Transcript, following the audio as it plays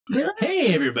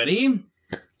Hey, everybody.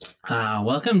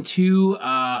 Welcome to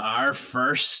our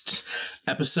first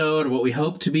episode of what we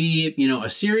hope to be, a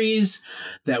series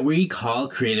that we call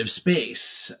Creative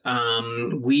Space.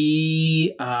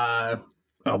 We'll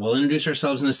introduce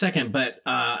ourselves in a second, but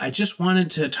I just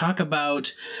wanted to talk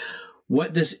about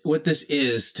what this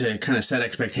is to kind of set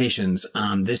expectations.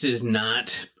 This is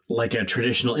not like a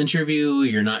traditional interview.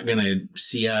 You're not going to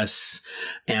see us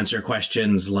answer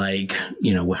questions like,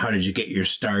 how did you get your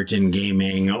start in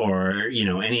gaming or,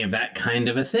 any of that kind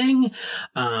of a thing.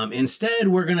 Instead,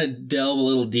 we're going to delve a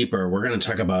little deeper. We're going to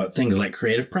talk about things like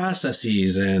creative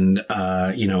processes and,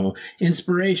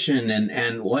 inspiration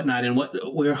and whatnot. And what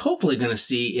we're hopefully going to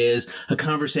see is a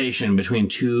conversation between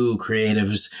two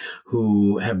creatives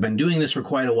who have been doing this for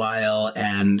quite a while.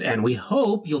 And we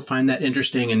hope you'll find that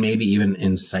interesting and maybe even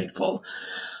insightful.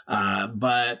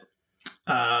 But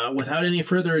without any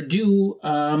further ado,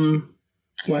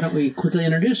 why don't we quickly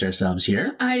introduce ourselves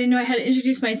here? I didn't know I had to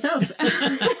introduce myself.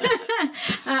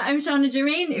 I'm Shanna and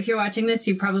Germain. If you're watching this,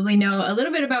 you probably know a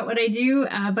little bit about what I do,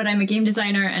 but I'm a game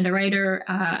designer and a writer,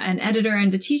 an editor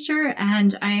and a teacher,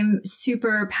 and I'm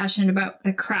super passionate about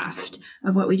the craft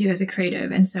of what we do as a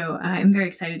creative. And so I'm very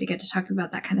excited to get to talk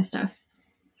about that kind of stuff.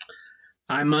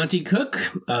 I'm Monte Cook,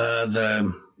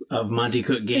 of Monte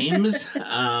Cook Games,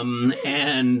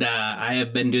 and I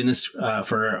have been doing this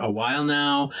for a while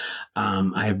now.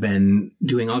 I have been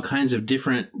doing all kinds of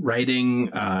different writing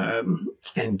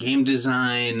and game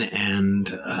design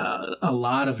and a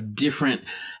lot of different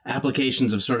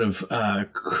applications of sort of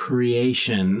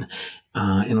creation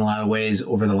in a lot of ways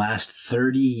over the last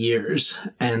 30 years.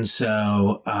 And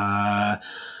so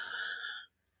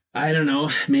I don't know.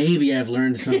 Maybe I've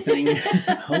learned something.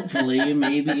 Hopefully,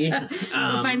 maybe.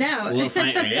 We'll find out.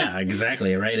 Yeah,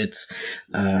 exactly. Right. It's,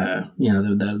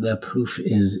 the proof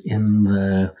is in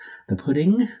the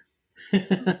pudding.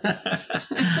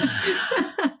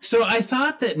 So I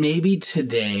thought that maybe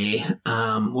today,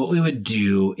 what we would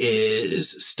do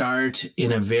is start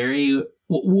in a very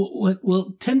what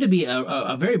will tend to be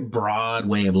a very broad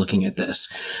way of looking at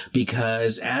this,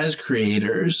 because as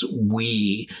creators,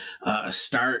 we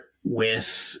start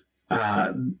with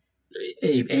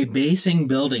a basing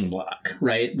building block,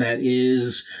 right? That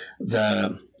is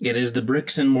it is the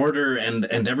bricks and mortar and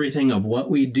everything of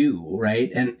what we do, right?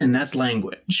 And that's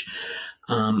language.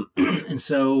 And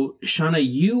so, Shanna,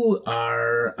 you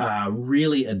are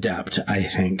really adept, I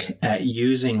think, at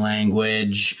using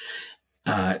language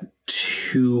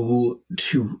to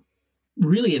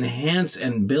really enhance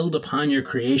and build upon your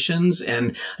creations.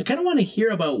 And I kind of want to hear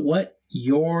about what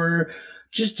your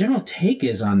just general take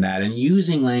is on that and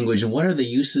using language, and what are the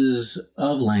uses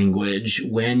of language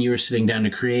when you're sitting down to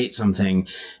create something.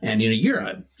 And, you're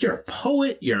a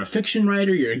poet, you're a fiction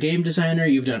writer, you're a game designer,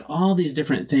 you've done all these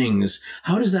different things.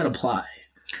 How does that apply?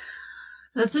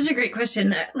 That's such a great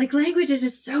question. Like, language is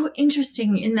just so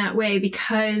interesting in that way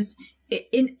because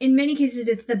in many cases,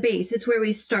 it's the base. It's where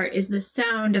we start, is the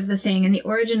sound of the thing and the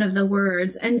origin of the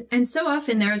words. And so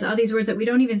often there's all these words that we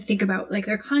don't even think about, like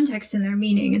their context and their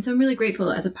meaning. And so I'm really grateful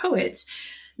as a poet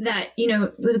that,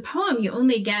 with a poem, you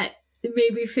only get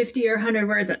maybe 50 or 100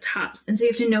 words at tops. And so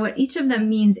you have to know what each of them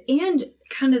means and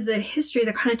kind of the history,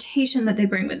 the connotation that they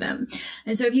bring with them.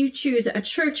 And so if you choose a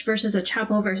church versus a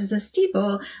chapel versus a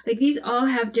steeple, like these all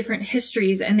have different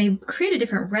histories and they create a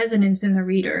different resonance in the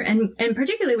reader. And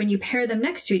particularly when you pair them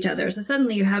next to each other. So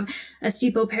suddenly you have a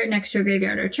steeple paired next to a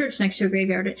graveyard or a church next to a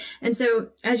graveyard. And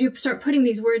so as you start putting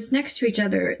these words next to each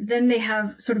other, then they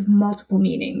have sort of multiple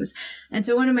meanings. And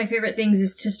so one of my favorite things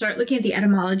is to start looking at the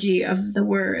etymology of the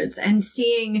words and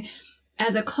seeing,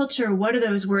 as a culture, what do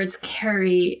those words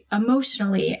carry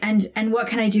emotionally, and what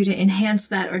can I do to enhance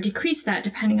that or decrease that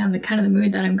depending on the kind of the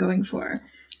mood that I'm going for.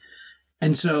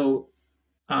 And so,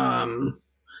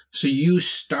 so you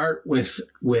start with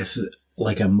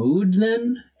like a mood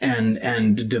then,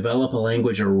 and develop a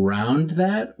language around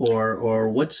that, or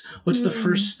what's the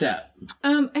first step?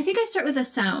 I think I start with a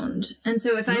sound. And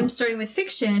so if I'm starting with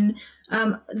fiction,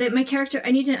 that my character, I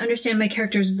need to understand my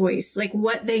character's voice, like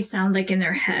what they sound like in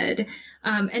their head.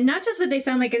 And not just what they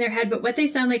sound like in their head, but what they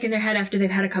sound like in their head after they've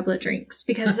had a couple of drinks,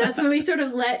 because that's when we sort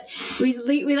of let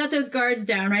those guards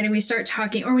down, right? And we start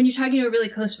talking, or when you're talking to a really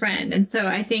close friend. And so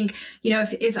I think,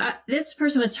 if this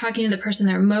person was talking to the person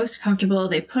they're most comfortable,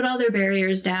 they put all their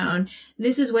barriers down,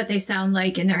 this is what they sound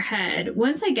like in their head.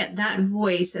 Once I get that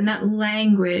voice and that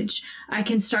language, I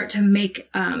can start to make,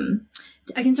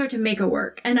 start to make a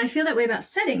work. And I feel that way about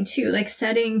setting too. Like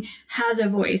setting has a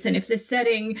voice. And if the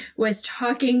setting was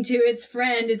talking to its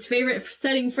friend, its favorite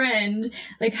setting friend,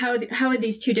 like how would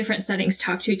these two different settings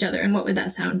talk to each other, and what would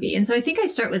that sound be? And so I think I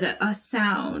start with a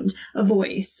sound, a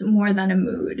voice, more than a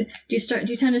mood. Do you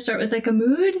tend to start with like a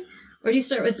mood, or do you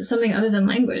start with something other than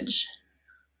language?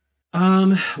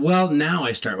 Well, now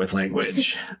I start with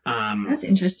language. That's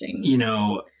interesting. You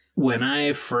know, when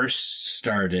I first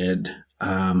started,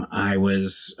 I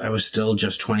was still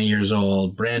just 20 years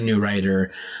old, brand new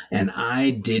writer, and I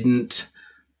didn't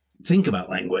think about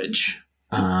language.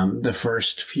 The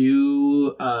first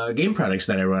few game products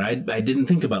that I wrote, I didn't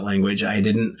think about language. I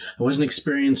wasn't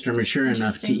experienced or mature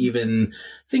enough to even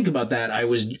think about that. I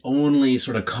was only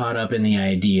sort of caught up in the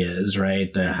ideas,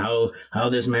 right? How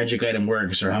this magic item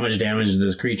works, or how much damage does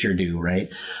this creature do, right?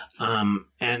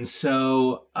 And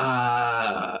so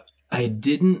I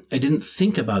didn't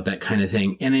think about that kind of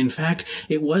thing. And in fact,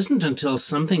 it wasn't until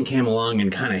something came along and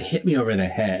kind of hit me over the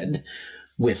head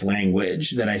with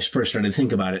language that I first started to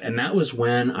think about it. And that was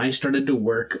when I started to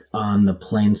work on the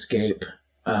Planescape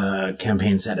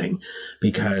campaign setting,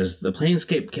 because the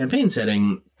Planescape campaign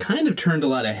setting kind of turned a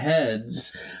lot of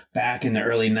heads back in the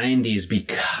early 90s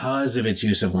because of its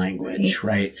use of language,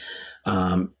 right?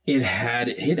 It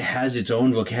has its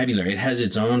own vocabulary. It has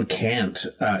its own cant,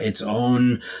 its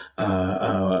own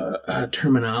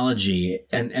terminology,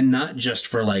 and not just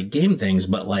for like game things,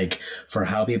 but like for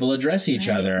how people address each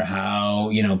other, how,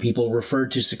 you know, people refer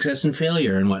to success and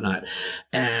failure and whatnot.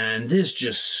 And this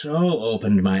just so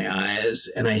opened my eyes.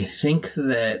 And I think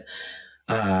that,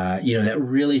 that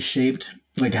really shaped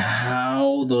like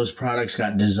how those products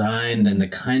got designed and the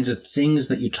kinds of things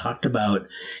that you talked about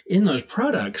in those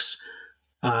products.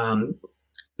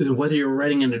 Whether you're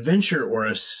writing an adventure or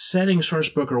a setting source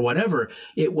book or whatever,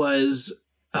 it was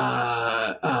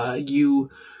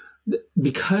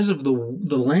because of the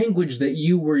language that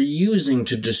you were using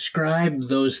to describe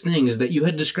those things that you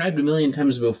had described a million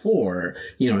times before,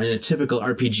 you know, in a typical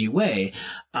RPG way.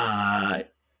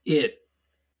 It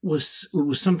was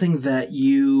something that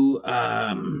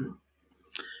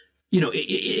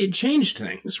it changed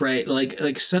things, right?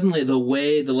 Like suddenly the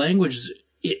way the language,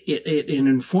 it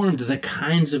informed the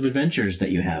kinds of adventures that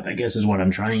you have, I guess is what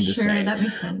I'm trying to say. Sure, that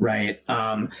makes sense. Right.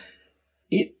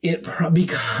 It probably,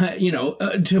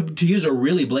 to use a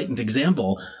really blatant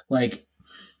example, like,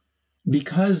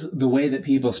 because the way that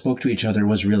people spoke to each other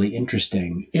was really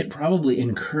interesting, it probably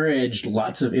encouraged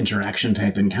lots of interaction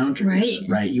type encounters,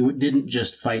 right? You didn't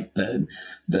just fight the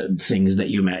things that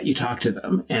you met, you talked to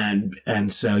them.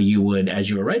 And so you would,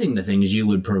 as you were writing the things, you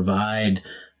would provide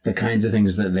the kinds of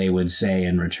things that they would say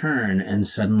in return. And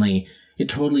suddenly it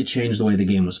totally changed the way the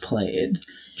game was played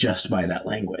just by that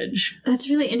language. That's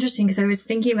really interesting, because I was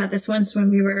thinking about this once when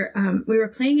we were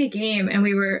playing a game, and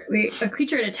a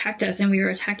creature had attacked us and we were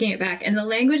attacking it back. And the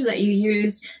language that you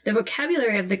used, the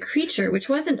vocabulary of the creature, which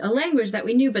wasn't a language that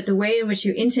we knew, but the way in which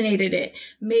you intonated it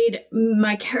made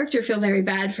my character feel very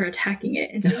bad for attacking it.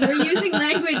 And so we were using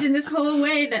language in this whole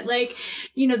way that, like,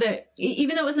 even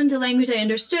though it wasn't a language I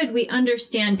understood, we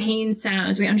understand pain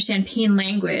sounds, we understand pain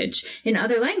language in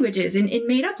other languages, in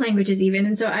made up languages even.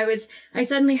 And so I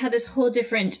suddenly had this whole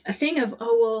different thing of,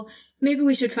 maybe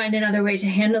we should find another way to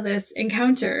handle this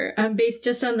encounter, based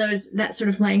just on that sort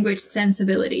of language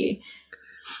sensibility.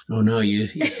 Oh no, you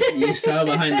saw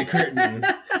behind the curtain.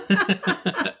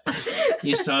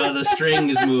 You saw the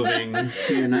strings moving.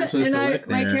 You're not supposed to look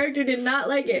there. My character did not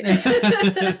like it.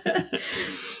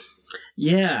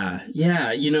 Yeah.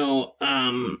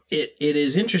 It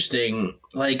is interesting.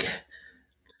 Like,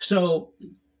 so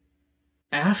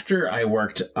after I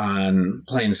worked on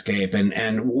Planescape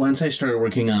and once I started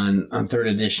working on 3rd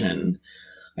edition,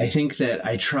 I think that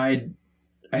I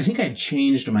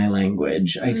changed my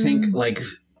language. I think like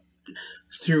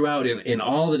throughout in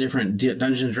all the different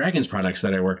Dungeons and Dragons products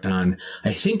that I worked on,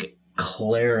 I think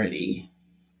clarity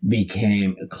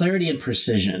and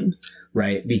precision,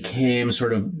 right, became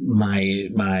sort of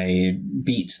my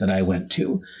beats that I went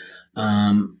to.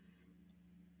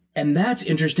 And that's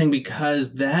interesting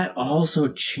because that also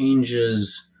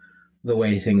changes the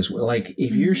way things work. Like,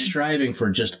 if you're striving for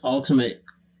just ultimate,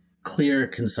 clear,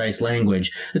 concise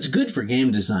language, it's good for game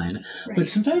design, but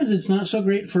sometimes it's not so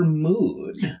great for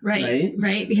mood. Right.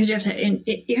 Because you have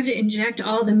to inject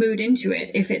all the mood into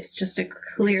it. If it's just a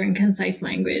clear and concise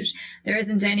language, there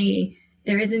isn't any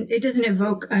it doesn't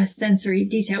evoke a sensory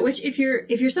detail, which if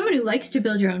you're someone who likes to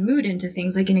build your own mood into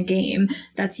things like in a game,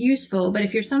 that's useful. But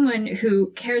if you're someone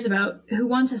who who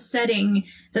wants a setting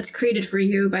that's created for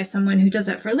you by someone who does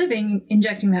that for a living,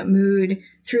 injecting that mood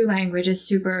through language is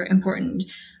super important.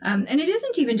 And it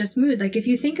isn't even just mood. Like if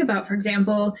you think about, for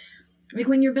example, like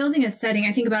when you're building a setting,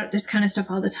 I think about this kind of stuff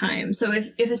all the time. So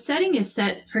if a setting is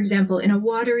set, for example, in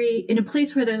a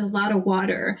place where there's a lot of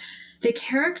water, the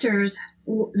characters,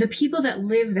 the people that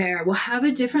live there will have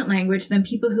a different language than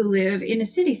people who live in a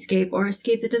cityscape or a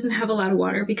scape that doesn't have a lot of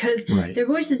water, because their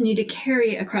voices need to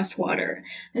carry across water.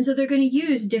 And so they're going to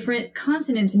use different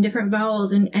consonants and different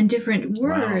vowels and different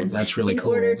words that's really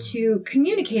cool. in order to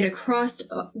communicate across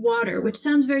water, which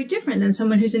sounds very different than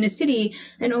someone who's in a city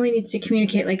and only needs to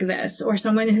communicate like this, or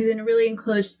someone who's in a really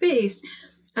enclosed space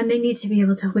and they need to be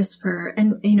able to whisper.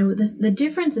 And, the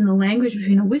difference in the language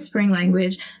between a whispering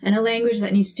language and a language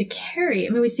that needs to carry. I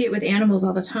mean, we see it with animals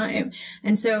all the time.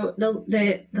 And so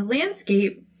the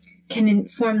landscape can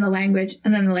inform the language,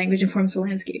 and then the language informs the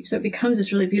landscape. So it becomes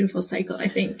this really beautiful cycle, I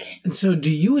think. And so do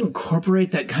you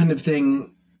incorporate that kind of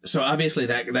thing? So obviously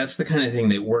that's the kind of thing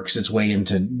that works its way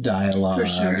into dialogue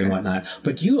and whatnot.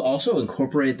 But do you also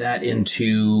incorporate that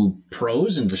into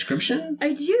prose and description?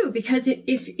 I do, because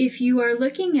if you are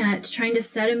looking at trying to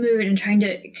set a mood and trying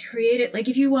to create it, like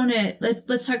if you want to,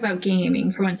 let's talk about gaming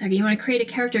for 1 second. You want to create a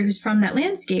character who's from that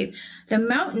landscape. The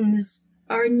mountains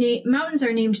are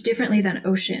named differently than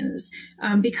oceans,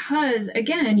 because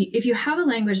again, if you have a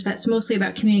language that's mostly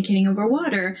about communicating over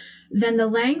water, then the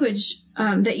language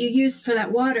that you use for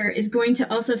that water is going to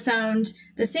also sound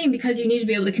the same, because you need to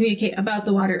be able to communicate about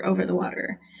the water over the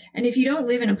water. And if you don't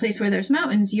live in a place where there's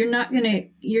mountains, you're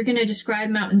going to describe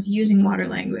mountains using water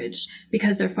language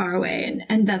because they're far away,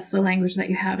 and that's the language that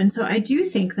you have. And so I do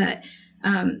think that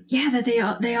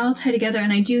that they all tie together,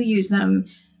 and I do use them.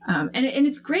 And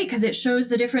it's great because it shows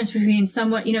the difference between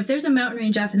someone, if there's a mountain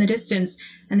range off in the distance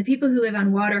and the people who live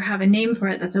on water have a name for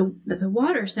it, that's a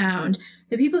water sound.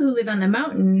 The people who live on the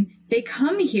mountain, they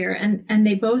come here and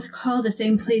they both call the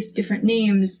same place different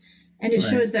names. And it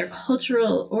shows their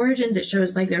cultural origins. It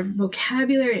shows like their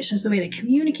vocabulary. It shows the way they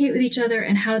communicate with each other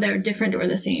and how they're different or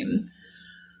the same.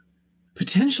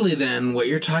 Potentially then what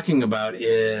you're talking about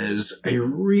is a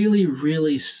really,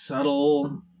 really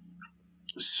subtle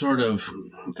sort of,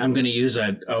 I'm going to use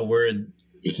a word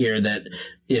here that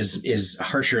is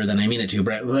harsher than I mean it to,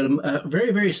 but a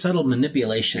very, very subtle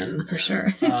manipulation for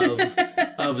sure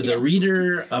of the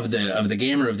reader, of the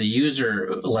gamer, of the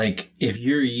user. Like if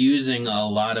you're using a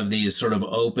lot of these sort of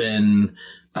open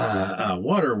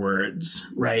water words,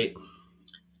 right?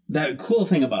 That cool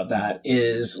thing about that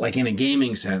is, like in a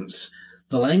gaming sense,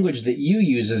 the language that you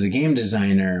use as a game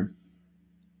designer,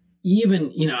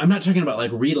 even, I'm not talking about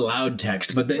like read aloud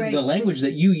text, but the language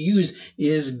that you use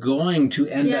is going to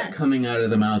end up coming out of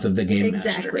the mouth of the game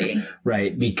master.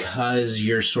 Right. Because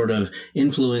you're sort of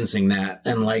influencing that.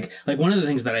 And like one of the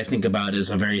things that I think about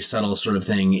is a very subtle sort of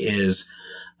thing is,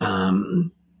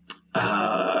 when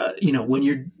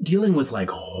you're dealing with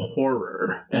like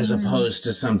horror as opposed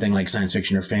to something like science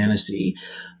fiction or fantasy,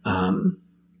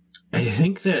 I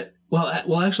think that,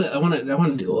 well, actually, I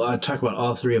want to talk about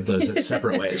all three of those in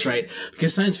separate ways, right?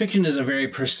 Because science fiction is a very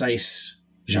precise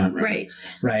genre,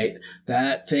 right?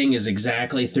 That thing is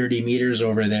exactly 30 meters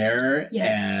over there,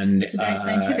 and it's a very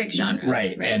scientific genre,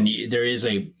 right? And there is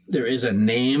a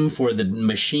name for the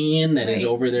machine that is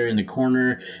over there in the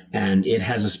corner, and it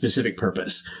has a specific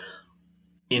purpose.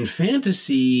 In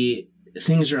fantasy,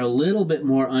 things are a little bit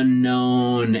more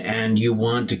unknown, and you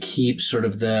want to keep sort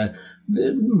of the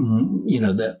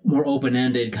more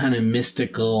open-ended kind of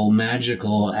mystical,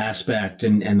 magical aspect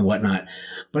and whatnot.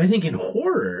 But I think in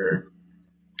horror,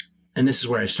 and this is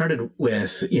where I started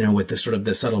with, with the sort of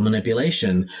the subtle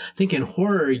manipulation, I think in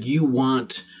horror, you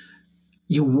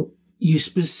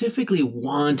specifically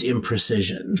want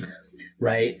imprecision,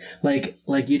 right? Like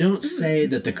you don't say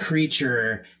that the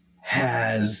creature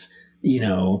has,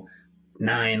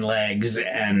 9 legs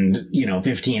and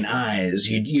 15 eyes.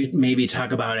 You maybe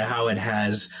talk about how it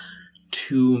has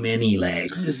too many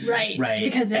legs, right?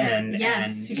 Because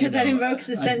that invokes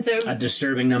a sense of a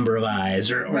disturbing number of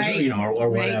eyes, or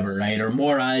whatever, right? Or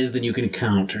more eyes than you can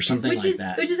count, or something like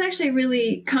that. Which is actually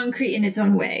really concrete in its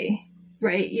own way.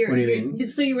 Right. What do you mean?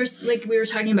 So we were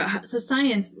talking about so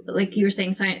science, like you were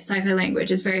saying, sci-fi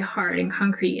language is very hard and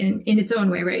concrete in its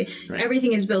own way, right?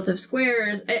 Everything is built of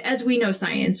squares, as we know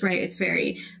science, right? It's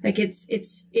very like it's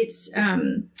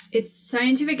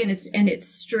scientific and it's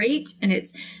straight, and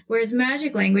whereas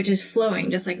magic language is flowing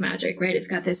just like magic, right? It's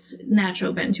got this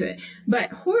natural bend to it.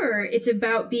 But horror, it's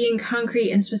about being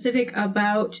concrete and specific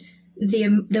about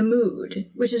the mood,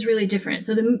 which is really different.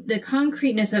 So the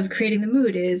concreteness of creating the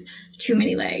mood is too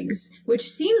many legs, which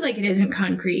seems like it isn't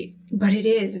concrete, but it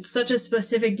is. It's such a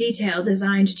specific detail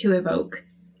designed to evoke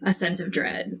a sense of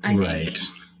dread, I think.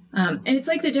 And it's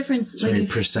like the difference. It's very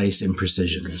precise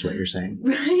imprecision is what you're saying.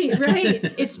 Right.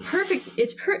 It's perfect.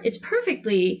 It's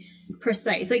perfectly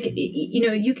precise. Like,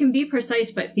 you can be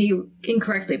precise, but be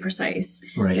incorrectly precise.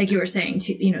 Right. Like you were saying,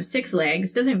 6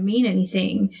 legs doesn't mean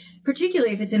anything,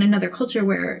 particularly if it's in another culture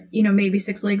where, maybe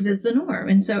 6 legs is the norm.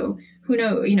 And so who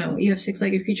knows, you have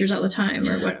 6-legged creatures all the time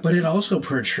or what. But it also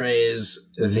portrays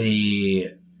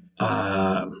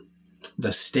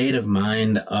the state of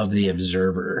mind of the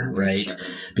observer, right? Sure.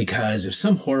 Because if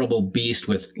some horrible beast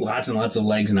with lots and lots of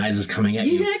legs and eyes is coming at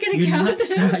you're not going to count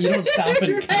them. You don't stop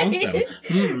and count them.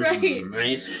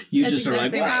 Right. You That's just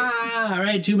exactly are like, right. all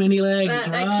right, too many legs.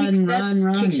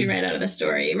 Run. Kicks you right out of the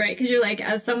story, right? Because you're like,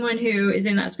 as someone who is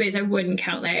in that space, I wouldn't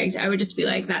count legs. I would just be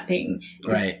like, that thing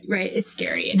is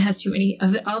scary and has too many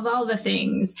of all the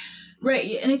things.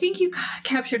 Right. And I think you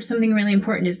captured something really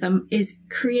important is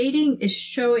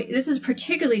showing, this is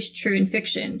particularly true in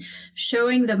fiction,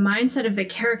 showing the mindset of the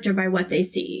character by what they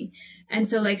see. And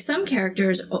so like some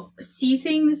characters see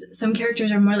things, some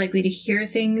characters are more likely to hear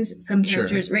things, some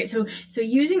characters, sure. Right. So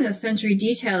using those sensory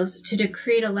details to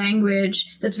create a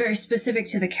language that's very specific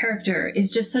to the character is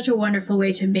just such a wonderful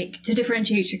way to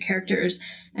differentiate your characters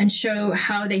and show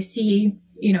how they see,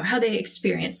 how they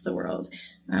experience the world.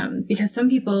 Because some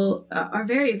people are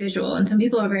very visual and some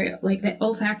people are very, like, the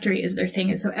olfactory is their thing.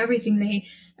 And so everything they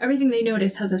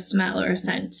notice has a smell or a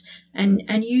scent.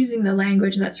 And using the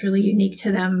language that's really unique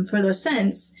to them for those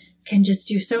scents can just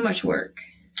do so much work.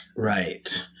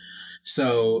 Right.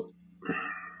 So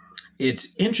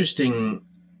it's interesting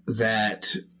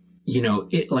that,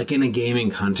 it, like in a gaming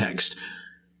context,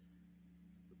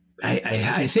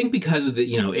 I think because of the,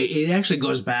 it actually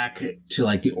goes back to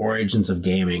like the origins of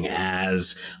gaming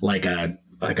as like a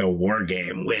war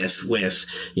game with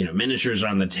miniatures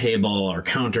on the table or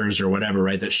counters or whatever,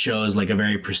 right? That shows like a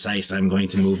very precise, I'm going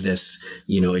to move this,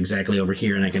 exactly over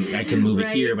here, and I can move it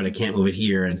here, but I can't move it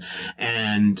here.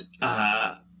 And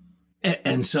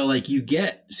so like you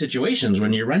get situations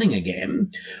when you're running a game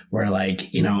where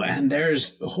like, and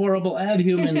there's horrible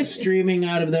abhumans streaming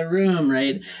out of their room,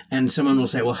 right? And someone will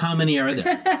say, well, how many are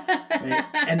there? Right?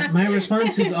 And my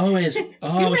response is always,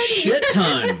 oh, shit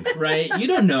ton, right? You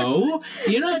don't know.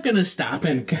 You're not going to stop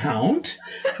and count,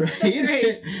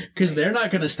 right? Because they're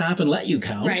not going to stop and let you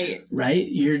count, right?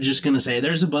 You're just going to say,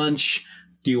 there's a bunch.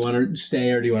 Do you want to stay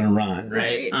or do you want to run,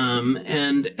 right?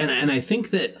 And I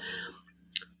think that,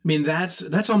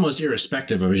 that's almost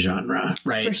irrespective of genre,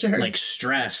 right? For sure. Like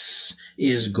stress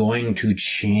is going to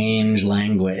change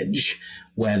language,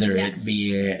 whether it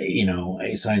be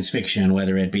a science fiction,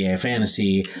 whether it be a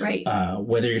fantasy, right?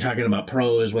 Whether you're talking about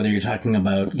prose, whether you're talking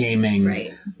about gaming,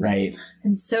 right?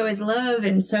 And so is love,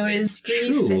 and so is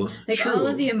grief, True. All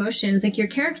of the emotions. Like your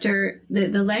character,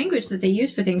 the language that they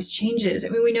use for things changes.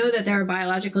 We know that there are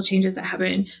biological changes that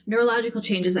happen, neurological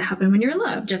changes that happen when you're in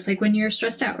love, just like when you're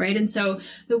stressed out, right? And so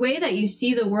the way that you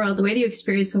see the world, the way that you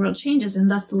experience the world changes, and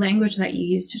thus the language that you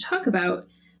use to talk about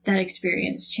that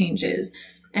experience changes.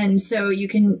 And so you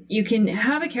can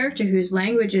have a character whose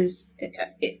language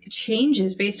it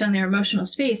changes based on their emotional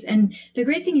space. And the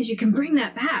great thing is you can bring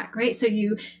that back, right? So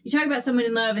you talk about someone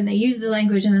in love and they use the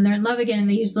language, and then they're in love again and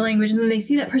they use the language, and then they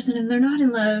see that person and they're not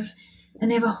in love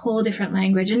and they have a whole different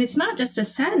language. And it's not just a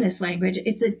sadness language.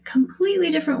 It's a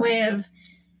completely different way of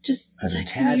just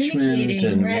attachment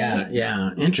and right? Yeah.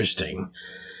 Interesting.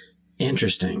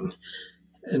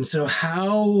 And so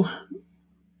how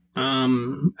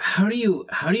do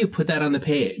you put that on the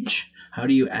page? How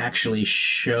do you actually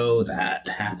show that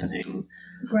happening?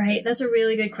 Right. That's a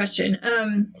really good question.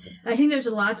 I think there's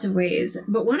lots of ways,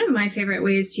 but one of my favorite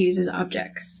ways to use is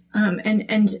objects.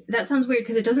 And that sounds weird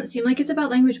because it doesn't seem like it's about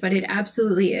language, but it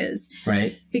absolutely is.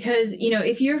 Right. Because,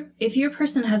 if your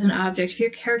person has an object, if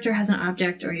your character has an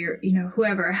object, or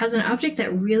whoever has an object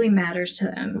that really matters to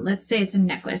them, let's say it's a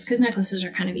necklace, because necklaces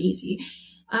are kind of easy.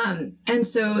 And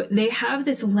so they have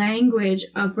this language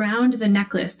around the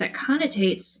necklace that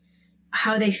connotates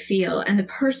how they feel and the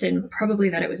person probably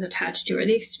that it was attached to, or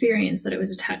the experience that it was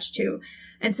attached to.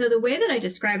 And so the way that I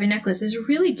describe a necklace is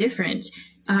really different,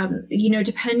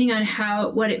 depending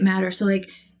on what it matters. So like,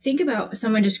 think about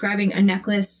someone describing a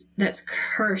necklace that's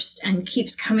cursed and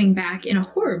keeps coming back in a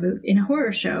horror movie, in a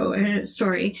horror show, a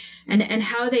story, and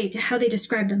how they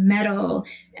describe the metal,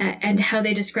 and how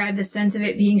they describe the sense of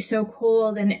it being so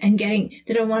cold and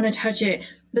they don't want to touch it.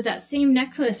 But that same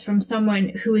necklace from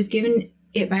someone who was given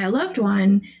it by a loved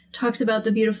one talks about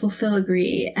the beautiful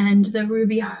filigree and the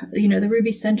ruby, the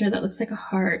ruby center that looks like a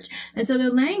heart. And so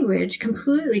the language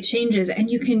completely changes, and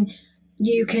you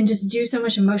can just do so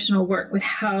much emotional work with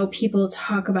how people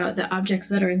talk about the objects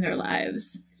that are in their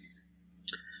lives.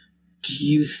 Do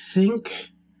you think...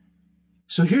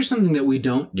 So here's something that we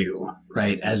don't do,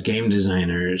 right, as game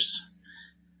designers,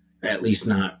 at least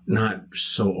not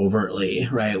so overtly,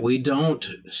 right? We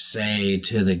don't say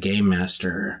to the game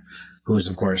master, who is,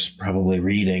 of course, probably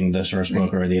reading the source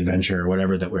book or the adventure or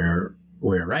whatever that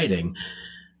we're writing,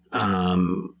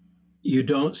 you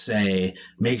don't say,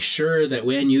 make sure that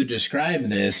when you describe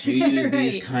this, you use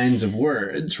these kinds of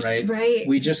words, right? Right.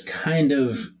 We just kind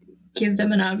of... give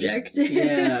them an object.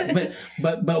 Yeah,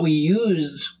 but we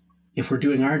use... If we're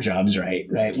doing our jobs right,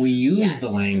 we use the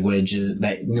language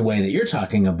that in the way that you're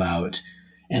talking about.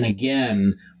 And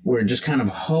again, we're just kind of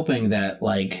hoping that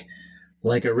like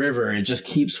a river, it just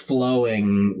keeps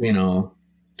flowing,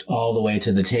 all the way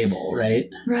to the table, right?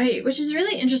 Right, which is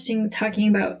really interesting talking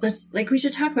about, we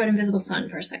should talk about Invisible Sun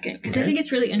for a second, because I think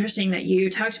it's really interesting that you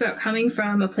talked about coming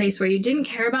from a place where you didn't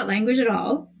care about language at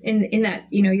all in that,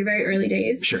 your very early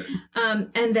days. Sure.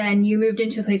 And then you moved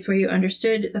into a place where you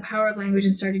understood the power of language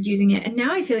and started using it. And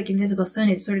now I feel like Invisible Sun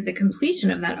is sort of the completion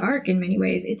of that arc in many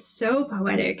ways. It's so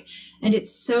poetic, and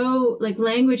it's so,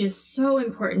 language is so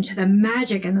important to the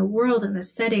magic and the world and the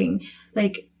setting.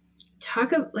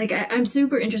 I'm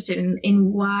super interested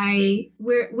in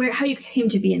how you came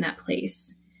to be in that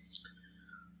place.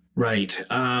 Right.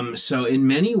 So in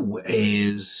many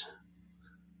ways,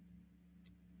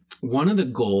 one of the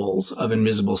goals of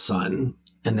Invisible Sun,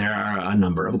 and there are a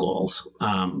number of goals,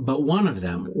 but one of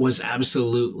them was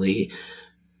absolutely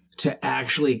to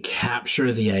actually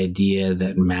capture the idea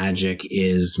that magic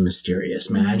is mysterious.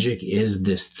 Mm-hmm. Magic is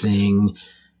this thing,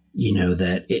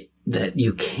 that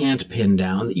you can't pin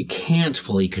down, that you can't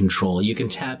fully control. You can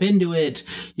tap into it,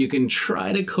 you can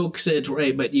try to coax it,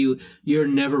 right? But you're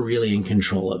never really in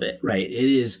control of it, right? It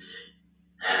is,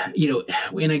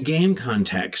 in a game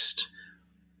context,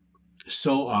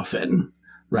 so often,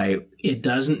 right, it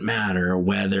doesn't matter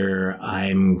whether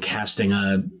I'm casting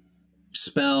a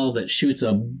spell that shoots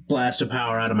a blast of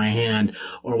power out of my hand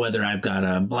or whether I've got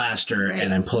a blaster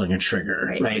and I'm pulling a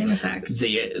trigger, right? Same effect.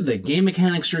 The game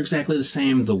mechanics are exactly the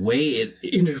same. The way it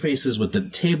interfaces with the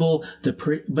table,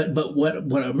 but what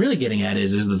I'm really getting at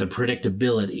is that the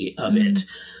predictability of it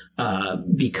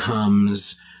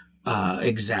becomes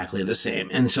exactly the same.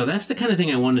 And so that's the kind of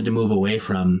thing I wanted to move away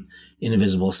from in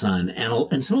Invisible Sun.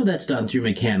 And some of that's done through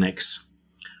mechanics,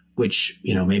 which,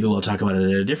 maybe we'll talk about it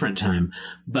at a different time,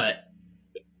 but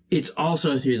it's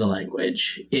also through the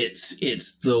language.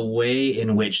 It's the way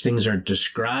in which things are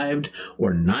described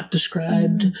or not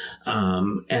described.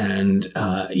 And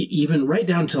even right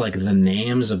down to the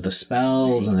names of the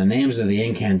spells and the names of the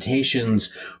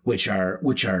incantations, which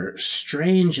are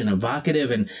strange and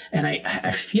evocative. And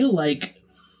I feel like,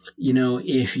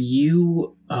 if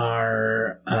you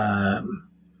are,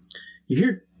 if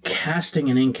you're casting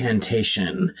an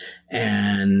incantation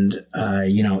and,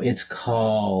 it's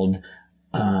called,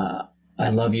 I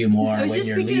love you more. I was just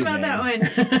thinking about that one.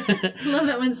 I love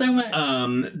that one so much.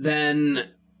 Then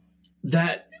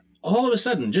that all of a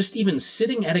sudden, just even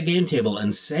sitting at a game table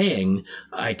and saying,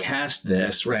 I cast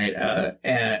this, right?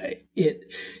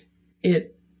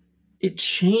 It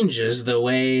changes the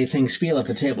way things feel at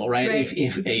the table, right?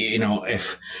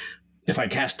 If I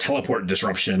cast teleport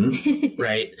disruption,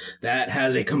 right, that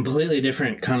has a completely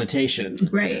different connotation.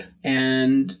 Right.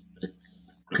 And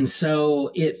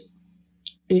so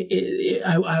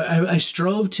I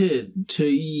strove to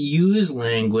use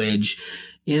language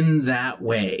in that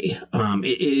way.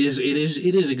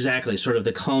 It is exactly sort of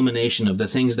the culmination of the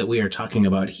things that we are talking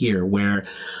about here, where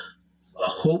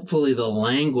hopefully the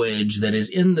language that is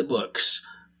in the books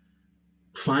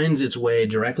finds its way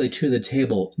directly to the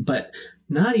table, but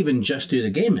not even just through the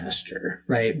game master,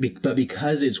 right? But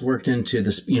because it's worked into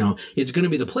this, it's going to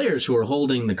be the players who are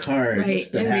holding the cards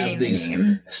that have these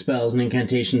spells and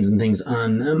incantations and things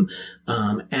on them.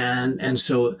 And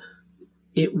so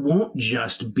it won't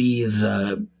just be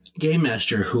the game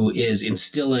master who is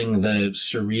instilling the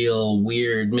surreal,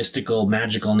 weird, mystical,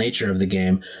 magical nature of the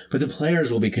game, but the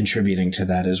players will be contributing to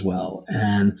that as well.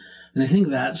 And I think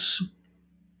that's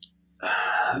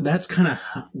kind of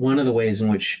one of the ways in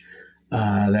which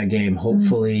that game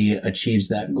hopefully achieves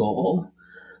that goal.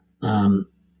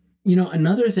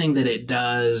 Another thing that it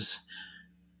does,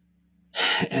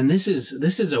 and this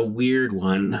is a weird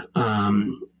one, but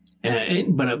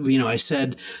I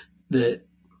said that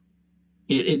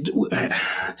the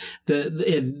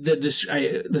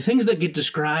things that get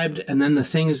described and then the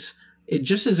things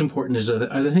just as important as are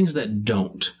the things that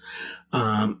don't.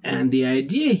 And the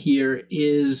idea here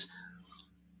is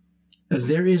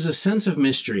there is a sense of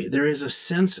mystery. There is a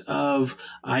sense of,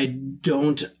 I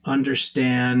don't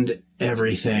understand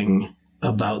everything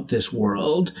about this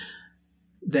world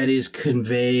that is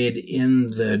conveyed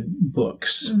in the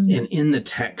books and in the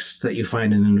texts that you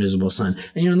find in Invisible Sun.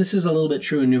 And, and this is a little bit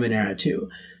true in Numenera too.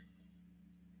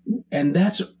 And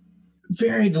that's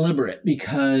very deliberate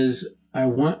because I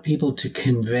want people to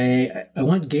convey, I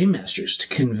want game masters to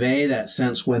convey that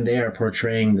sense when they are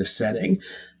portraying the setting.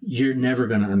 You're never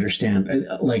going to understand.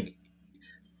 Like,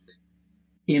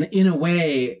 in a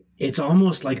way, it's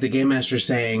almost like the game master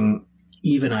saying,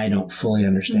 even I don't fully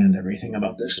understand everything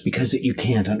about this because you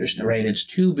can't understand, right? It's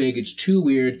too big, it's too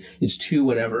weird, it's too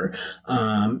whatever.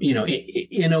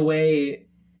 In a way,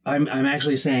 I'm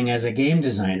actually saying, as a game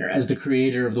designer, as the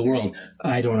creator of the world,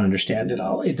 I don't understand it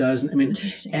all. It doesn't. I mean,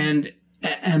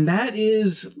 and that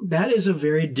is a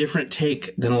very different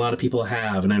take than a lot of people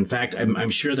have. And in fact,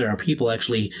 I'm sure there are people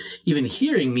actually even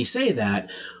hearing me say that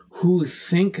who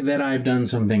think that I've done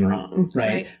something wrong,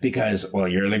 right? Because, well,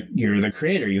 you're the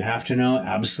creator. You have to know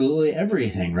absolutely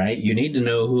everything, right? You need to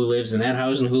know who lives in that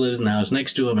house and who lives in the house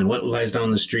next to them and what lies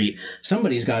down the street.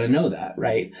 Somebody's got to know that,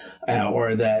 right?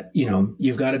 Or that,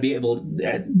 you've got to be able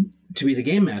to be the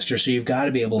game master. So you've got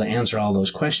to be able to answer all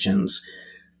those questions.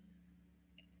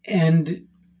 And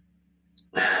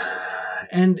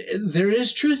there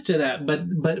is truth to that,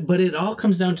 but it all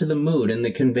comes down to the mood and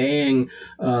the conveying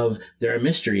of there are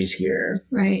mysteries here.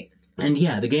 Right. And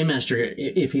yeah, the game master,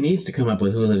 if he needs to come up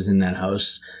with who lives in that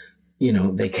house,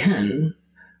 they can.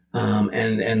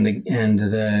 And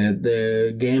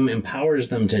the game empowers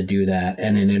them to do that,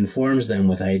 and it informs them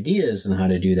with ideas on how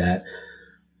to do that.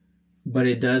 But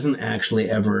it doesn't actually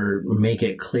ever make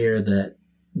it clear that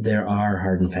there are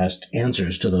hard and fast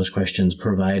answers to those questions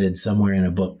provided somewhere in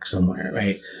a book somewhere,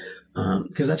 right?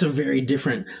 Because that's a very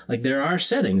different, like, there are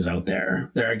settings out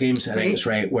there. There are game settings,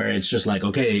 right? Where it's just like,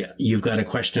 okay, you've got a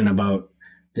question about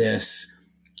this.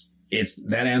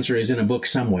 That answer is in a book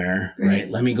somewhere, right?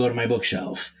 Let me go to my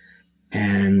bookshelf.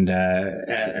 And,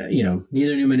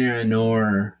 neither Numenera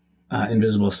nor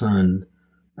Invisible Sun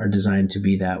are designed to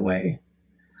be that way.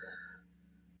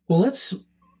 Well, let's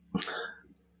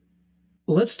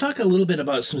talk a little bit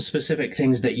about some specific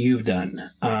things that you've done,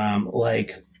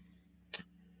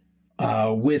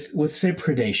 with say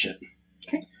predation.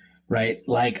 Okay. Right?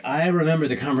 Like, I remember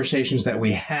the conversations that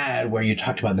we had where you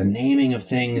talked about the naming of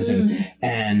things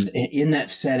and in that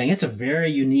setting, it's a very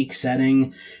unique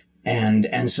setting.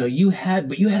 And so you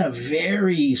had a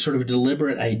very sort of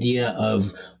deliberate idea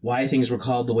of why things were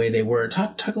called the way they were.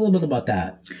 Talk a little bit about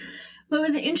that. Well, it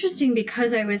was interesting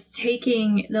because I was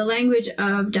taking the language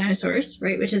of dinosaurs,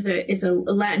 right, which is a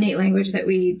Latinate language that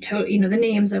we, the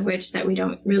names of which that we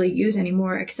don't really use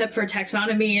anymore, except for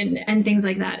taxonomy and things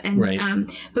like that. And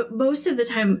but most of the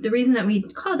time, the reason that we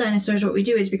call dinosaurs what we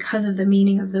do is because of the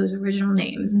meaning of those original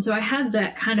names. And so I had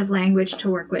that kind of language to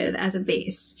work with as a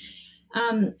base.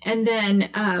 And then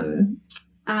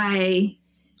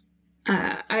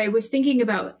I was thinking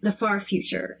about the far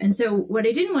future. And so what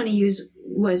I didn't want to use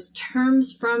was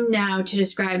terms from now to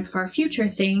describe far future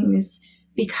things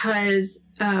because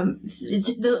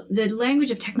the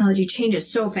language of technology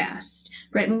changes so fast,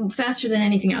 right? Faster than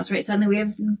anything else, right? Suddenly we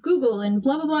have Google and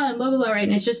blah, blah, blah, and blah, blah, blah, right?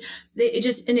 And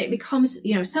it becomes,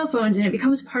 cell phones, and it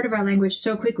becomes part of our language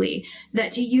so quickly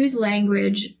that to use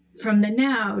language from the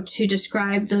now to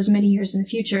describe those many years in the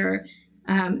future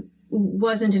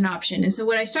wasn't an option. And so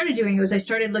what I started doing was I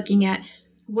started looking at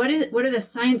what are the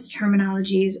science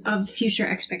terminologies of future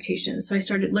expectations. So I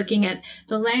started looking at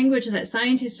the language that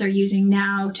scientists are using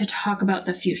now to talk about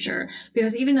the future,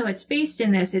 because even though it's based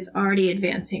in this, it's already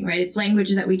advancing, right? It's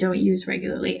language that we don't use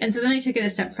regularly. And so then I took it a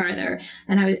step farther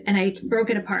and I broke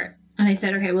it apart and I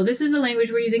said, okay, well, this is the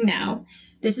language we're using now.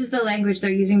 This is the language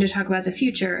they're using to talk about the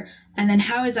future. And then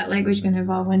how is that language going to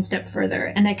evolve one step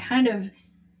further? And it kind of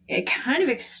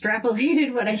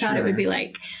extrapolated what I thought it would be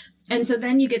like. And so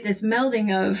then you get this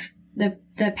melding of the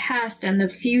past and the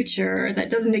future that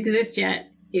doesn't exist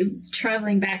yet,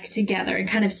 traveling back together and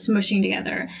kind of smushing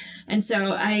together. And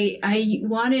so I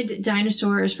wanted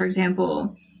dinosaurs, for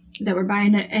example, that were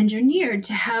bioengineered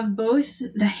to have both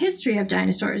the history of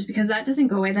dinosaurs, because that doesn't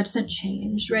go away, that doesn't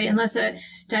change, right? Unless a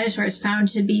dinosaur is found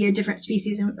to be a different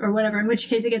species or whatever, in which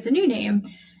case it gets a new name.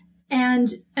 And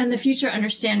the future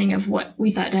understanding of what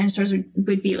we thought dinosaurs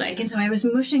would be like. And so I was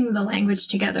mushing the language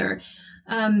together.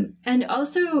 And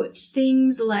also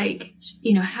things like,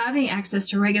 having access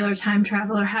to regular time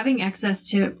travel or having access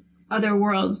to other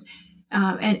worlds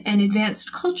and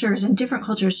advanced cultures and different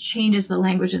cultures changes the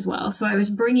language as well. So I was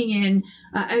bringing in,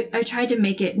 I tried to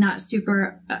make it not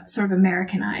super sort of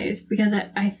Americanized, because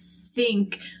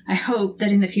I hope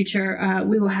that in the future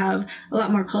we will have a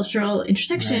lot more cultural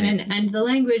intersection, right. and the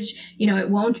language, it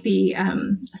won't be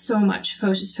so much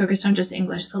focused on just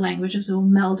English. The languages will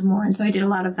meld more. And so I did a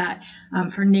lot of that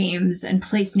for names and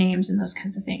place names and those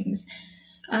kinds of things.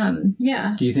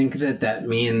 Yeah. Do you think that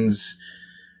means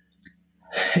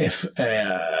if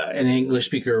an English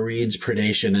speaker reads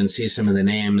Predation and sees some of the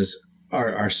names,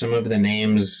 are some of the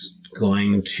names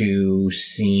going to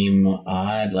seem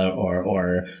odd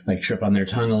or like trip on their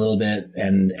tongue a little bit,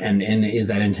 and is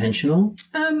that intentional?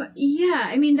 Yeah,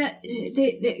 I mean that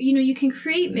you can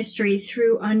create mystery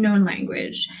through unknown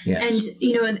language. Yes.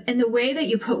 And the way that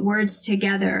you put words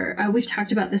together, we've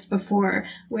talked about this before,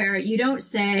 where you don't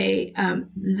say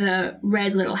the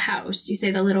red little house, you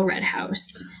say the little red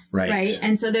house. Right.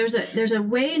 And so there's a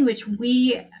way in which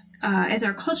we as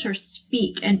our culture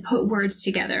speak and put words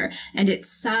together, and it's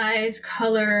size,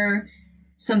 color,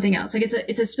 something else. Like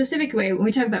it's a specific way. When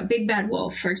we talk about big bad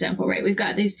wolf, for example, right? We've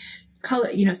got these color,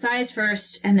 size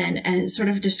first, and then a sort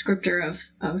of descriptor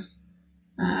of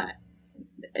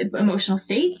emotional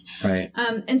state. Right.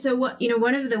 And so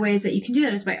one of the ways that you can do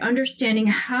that is by understanding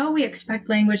how we expect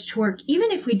language to work,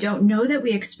 even if we don't know that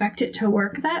we expect it to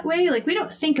work that way. Like, we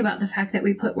don't think about the fact that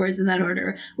we put words in that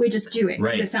order. We just do it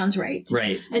because it sounds right.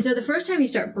 Right. And so the first time you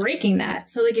start breaking that,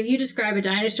 so like if you describe a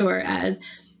dinosaur as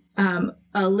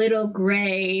a little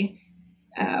gray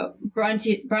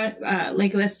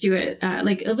like let's do it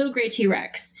like a little gray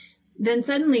T-Rex, then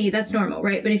suddenly that's normal,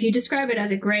 right? But if you describe it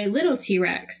as a gray little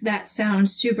T-Rex, that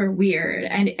sounds super weird,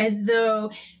 and as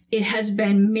though it has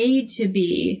been made to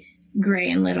be gray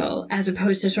and little as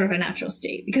opposed to sort of a natural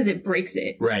state, because it breaks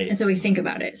it. Right. And so we think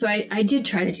about it. So I did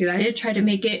try to do that. I did try to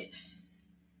make it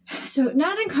so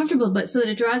not uncomfortable, but so that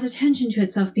it draws attention to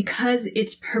itself because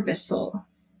it's purposeful.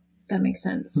 If that makes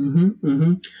sense. Mm-hmm.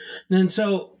 Mm-hmm. And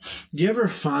so do you ever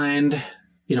find...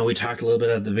 we talked a little bit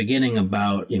at the beginning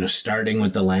about, starting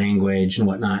with the language and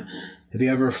whatnot. Have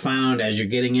you ever found, as you're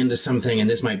getting into something, and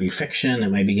this might be fiction, it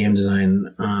might be game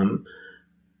design,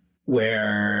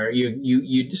 where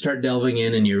you start delving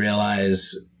in and you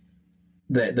realize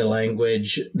that the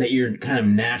language that you're kind of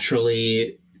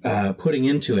naturally putting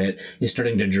into it is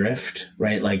starting to drift,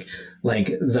 right? Like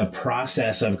the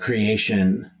process of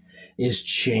creation is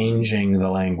changing the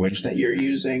language that you're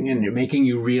using, and you're making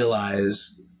you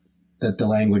realize that the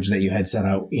language that you had set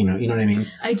out, you know what I mean?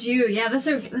 I do. Yeah, that's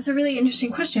a really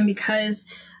interesting question, because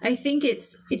I think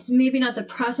it's maybe not the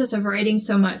process of writing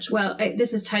so much. Well,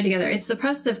 this is tied together. It's the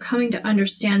process of coming to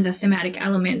understand the thematic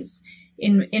elements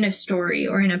in a story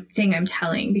or in a thing I'm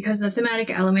telling, because the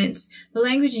thematic elements, the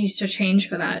language needs to change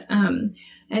for that.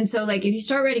 And so like if you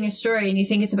start writing a story and you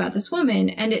think it's about this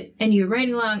woman and you're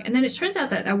writing along, and then it turns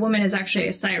out that that woman is actually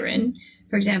a siren,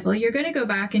 for example, you're going to go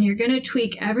back and you're going to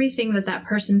tweak everything that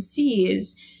person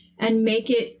sees and make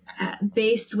it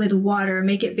based with water,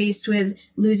 make it based with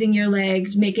losing your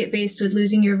legs, make it based with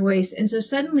losing your voice. And so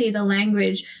suddenly the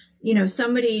language,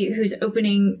 somebody who's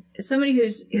opening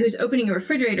a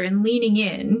refrigerator and leaning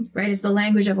in, right, is the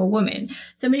language of a woman.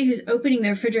 Somebody who's opening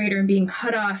their refrigerator and being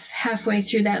cut off halfway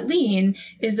through that lean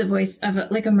is the voice of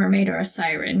like a mermaid or a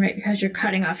siren, right? Because you're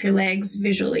cutting off your legs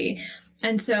visually.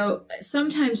 And so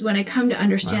sometimes when I come to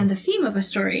understand the theme of a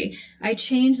story, I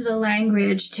change the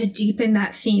language to deepen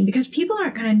that theme, because people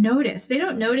aren't going to notice. They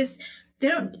don't notice. They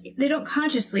don't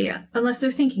consciously, unless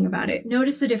they're thinking about it,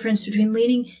 notice the difference between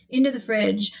leaning into the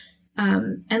fridge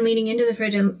and leaning into the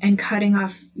fridge and cutting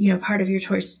off, part of your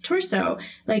torso.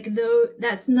 Like, though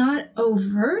that's not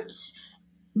overt,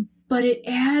 but it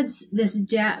adds this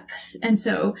depth. And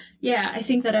so, yeah, I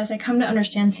think that as I come to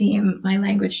understand theme, my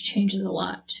language changes a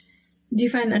lot. Do you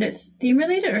find that it's theme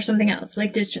related or something else,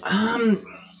 like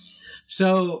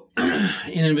So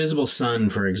in Invisible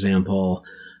Sun, for example,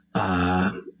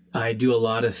 I do a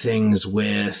lot of things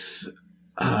with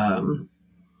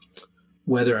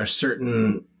whether a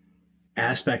certain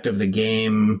aspect of the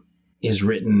game is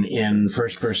written in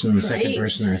first person, second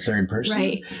person, or third person.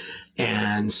 Right.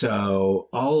 And so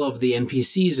all of the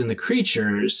NPCs and the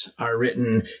creatures are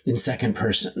written in second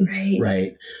person. Right.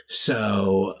 Right.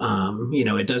 So,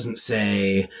 it doesn't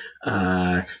say,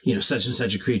 such and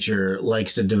such a creature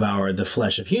likes to devour the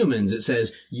flesh of humans. It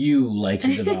says you like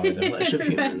to devour the flesh of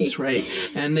humans. Right.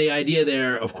 And the idea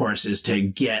there, of course, is to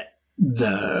get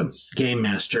the game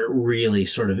master really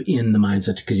sort of in the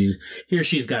mindset, because he or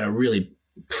she's got to really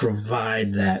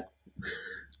provide that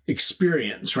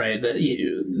experience, right?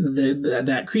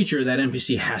 That creature, that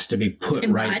NPC has to be put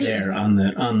right there on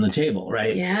the table,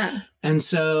 right? Yeah. And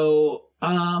so,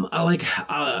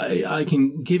 I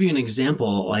can give you an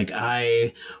example. Like,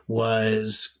 I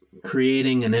was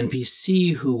creating an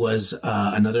NPC who was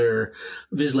another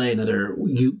Vizsla, another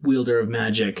wielder of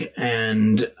magic,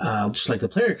 and just like the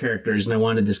player characters. And I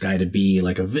wanted this guy to be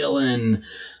like a villain.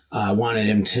 I wanted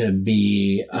him to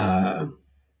be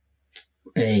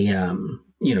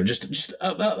just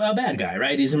a bad guy,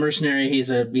 right? He's a mercenary. He's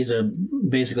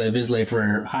basically a Vizsla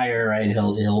for hire, right?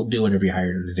 He'll do whatever you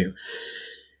hired him to do.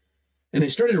 And I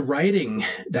started writing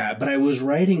that, but I was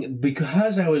writing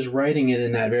it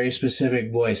in that very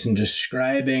specific voice and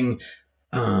describing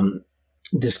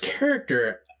this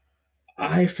character.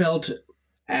 I felt,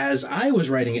 as I was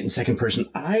writing it in second person,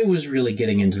 I was really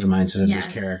getting into the mindset of this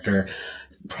character,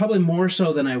 probably more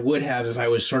so than I would have if I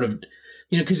was sort of,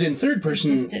 because in third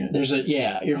person,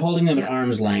 you're holding them at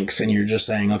arm's length and you're just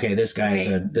saying, okay, this guy's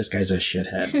a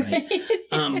shithead, right?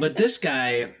 But this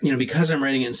guy, because I'm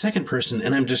writing it in second person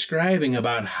and I'm describing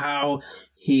about how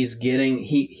he's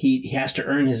he has to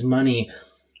earn his money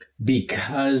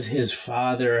because his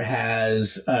father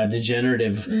has a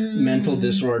degenerative mental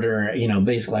disorder,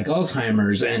 basically like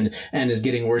Alzheimer's, and is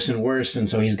getting worse and worse. And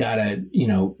so he's got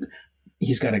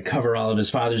to cover all of his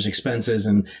father's expenses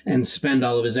and spend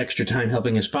all of his extra time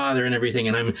helping his father and everything.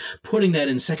 And I'm putting that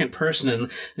in second person.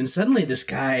 And suddenly this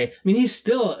guy, he's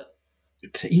still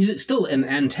an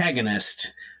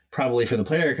antagonist, probably for the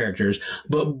player characters,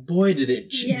 but boy, did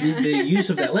it, the use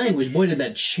of that language, boy, did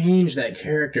that change that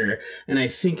character. And I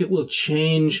think it will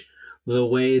change the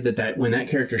way that when that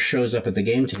character shows up at the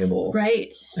game table.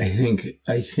 Right. I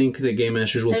think the game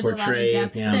masters will portray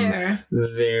him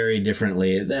very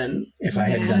differently than if I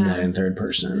had done that in third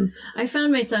person. I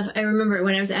found myself, I remember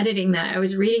when I was editing that, I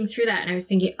was reading through that and I was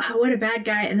thinking, oh, what a bad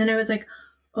guy. And then I was like,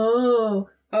 oh,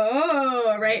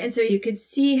 right. And so you could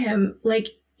see him, like,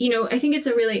 I think it's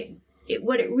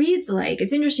what it reads like.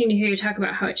 It's interesting to hear you talk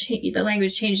about how the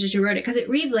language changed as you wrote it, because it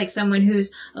reads like someone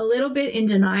who's a little bit in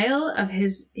denial of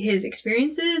his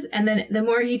experiences, and then the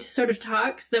more he sort of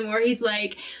talks, the more he's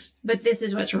like, but this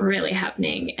is what's really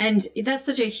happening. And that's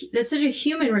such a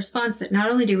human response, that not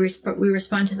only do we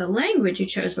respond to the language you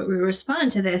chose, but we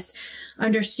respond to this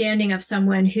understanding of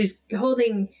someone who's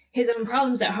holding his own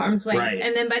problems at arm's length. Right.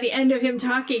 And then by the end of him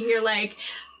talking, you're like,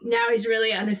 now he's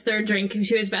really on his third drink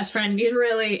to his best friend. And he's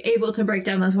really able to break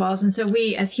down those walls. And so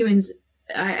we as humans,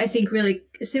 I think, really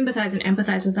sympathize and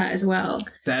empathize with that as well.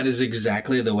 That is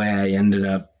exactly the way I ended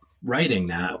up writing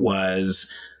that. Was,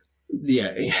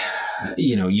 you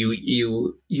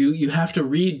have to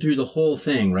read through the whole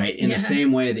thing, right? In the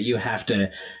same way that you have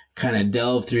to kind of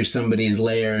delve through somebody's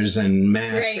layers and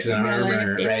masks and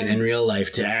armor, right, in real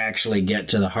life, to actually get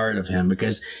to the heart of him.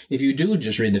 Because if you do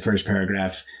just read the first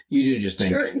paragraph, you do just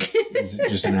think he's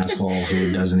just an asshole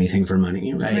who does anything for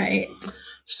money, right? Right.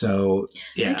 So,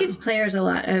 yeah. It gives players a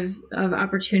lot of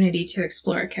opportunity to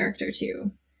explore a character,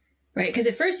 too. Right, because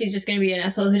at first he's just going to be an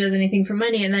asshole who does anything for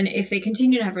money, and then if they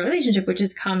continue to have a relationship, which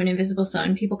is common in Invisible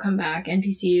Sun, people come back,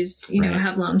 NPCs,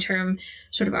 have long-term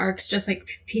sort of arcs, just like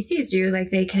PCs do.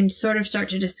 Like, they can sort of start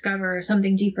to discover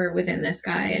something deeper within this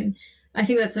guy, and I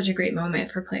think that's such a great moment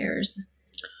for players.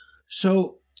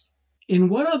 So, in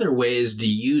what other ways do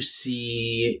you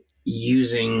see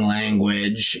using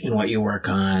language in what you work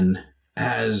on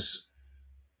as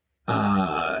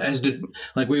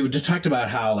like we've talked about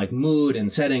how like mood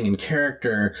and setting and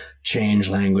character change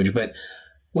language, but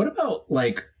what about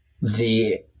like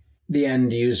the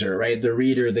end user, right? The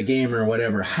reader, the gamer,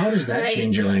 whatever. How does that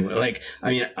change your language? Like,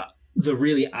 the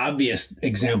really obvious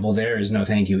example there is No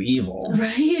Thank You Evil.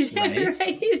 Right.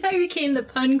 I became the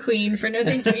pun queen for No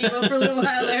Thank You Evil for a little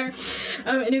while there.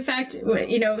 And in fact,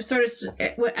 sort of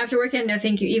after working on No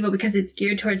Thank You Evil, because it's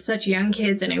geared towards such young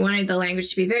kids, and I wanted the language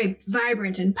to be very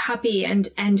vibrant and poppy, and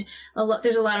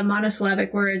there's a lot of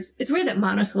monosyllabic words. It's weird that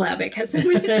monosyllabic has so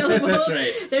many syllables. That's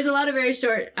right. There's a lot of very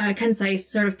short, concise,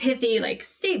 sort of pithy, like,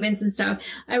 statements and stuff.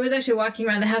 I was actually walking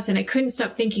around the house and I couldn't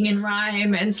stop thinking in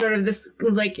rhyme and sort of this,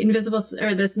 like,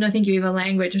 this No Thank You Evil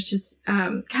language, which is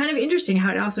kind of interesting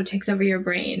how it also takes over your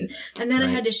brain. And then I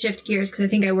had to shift gears because I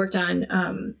think I worked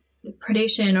on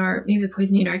Predation or maybe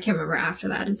Poisoning, or I can't remember after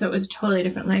that. And so it was a totally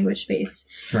different language space.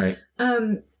 Right.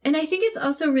 And I think it's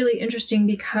also really interesting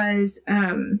because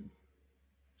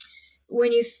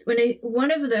one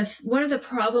of the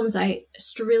problems I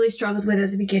really struggled with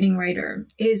as a beginning writer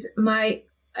is and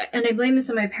I blame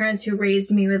this on my parents, who raised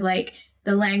me with like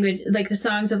the language, like the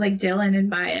songs of like Dylan and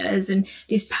Baez and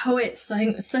these poets,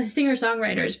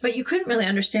 singer-songwriters, but you couldn't really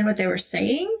understand what they were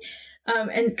saying.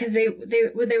 And because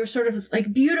they were sort of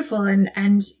like beautiful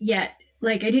and yet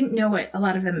like, I didn't know what a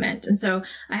lot of them meant. And so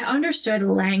I understood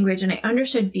language, and I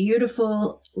understood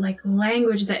beautiful, like,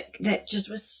 language that just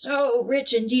was so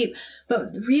rich and deep,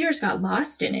 but the readers got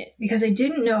lost in it because I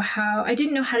didn't know how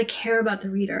to care about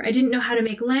the reader. I didn't know how to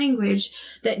make language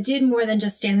that did more than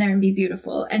just stand there and be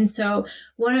beautiful. And so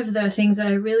one of the things that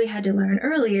I really had to learn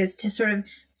early is to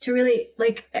really,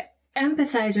 like,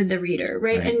 empathize with the reader,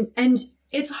 right? And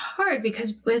it's hard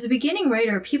because as a beginning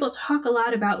writer, people talk a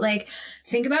lot about, like,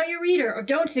 think about your reader or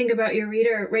don't think about your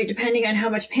reader, right? Depending on how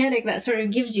much panic that sort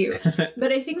of gives you.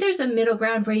 But I think there's a middle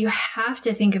ground where you have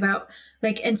to think about,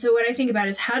 like, and so what I think about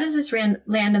is, how does this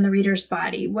land on the reader's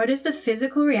body? What is the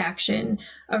physical reaction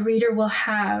a reader will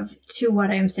have to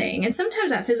what I'm saying? And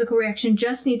sometimes that physical reaction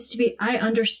just needs to be, I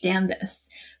understand this,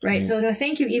 right? So no,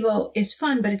 thank you, evil is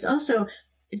fun, but it's also,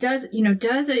 does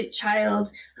a child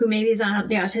who maybe is on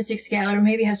the autistic scale or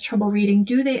maybe has trouble reading,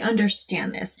 do they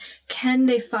understand this? Can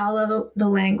they follow the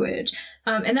language?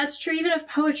 And that's true even of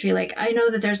poetry. Like, I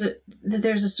know that there's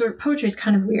a sort of, poetry is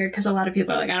kind of weird because a lot of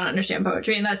people are like, I don't understand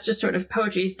poetry. And that's just sort of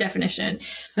poetry's definition.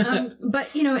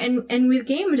 But, and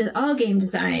with all game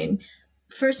design,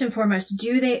 first and foremost,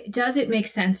 does it make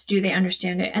sense? Do they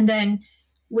understand it? And then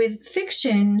with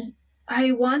fiction,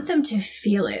 I want them to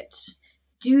feel it.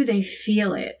 Do they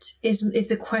feel it is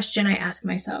the question I ask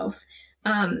myself.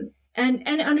 And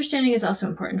understanding is also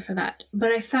important for that. But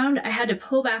I found I had to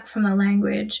pull back from the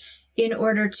language in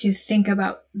order to think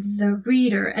about the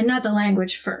reader and not the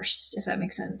language first, if that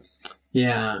makes sense.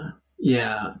 Yeah.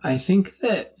 Yeah. I think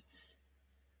that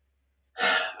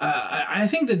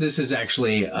this is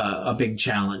actually a big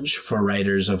challenge for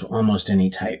writers of almost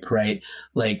any type, right?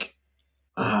 Like,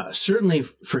 certainly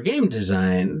for game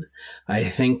design, I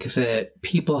think that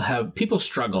people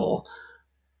struggle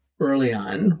early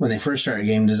on when they first start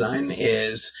game design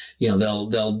is,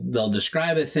 they'll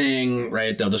describe a thing,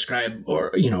 right? They'll describe,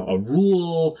 or, a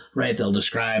rule, right? They'll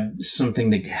describe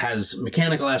something that has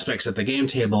mechanical aspects at the game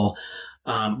table.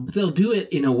 They'll do it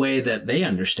in a way that they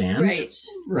understand.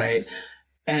 Right.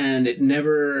 And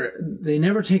they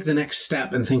never take the next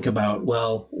step and think about,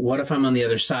 well, what if I'm on the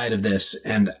other side of this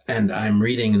and I'm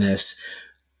reading this?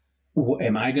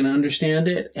 Am I going to understand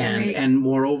it? And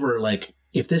moreover, like,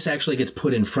 if this actually gets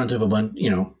put in front of a bunch,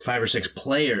 5 or 6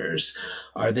 players,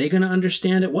 are they going to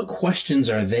understand it? What questions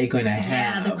are they going to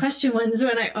have? Yeah, the question one's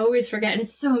one I always forget, and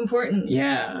it's so important.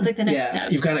 Yeah. It's like the next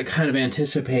step. You've got to kind of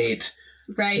anticipate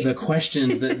the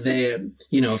questions that they,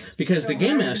 because the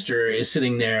game master is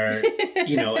sitting there,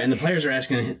 and the players are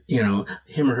asking,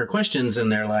 him or her questions, and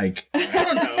they're like, I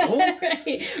don't know.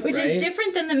 Which is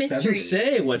different than the mystery. Doesn't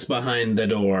say what's behind the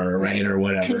door, right? Or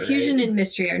whatever. Confusion and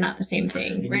mystery are not the same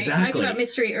thing, right? Exactly. Talking about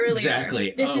mystery earlier.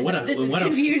 Exactly. This is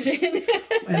confusion.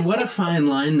 And what a fine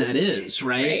line that is,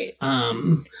 right?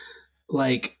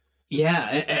 Yeah,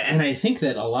 and I think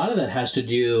that a lot of that has to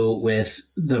do with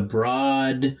the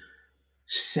broad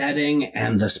setting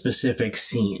and the specific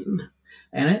scene.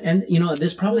 And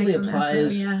this probably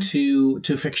applies to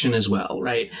fiction as well,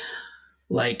 right?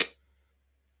 Like,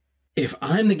 if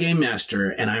I'm the game master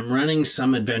and I'm running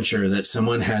some adventure that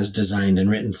someone has designed and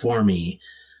written for me,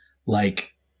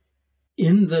 like,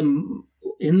 in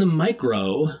the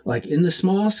micro, like in the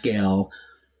small scale,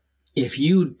 if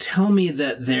you tell me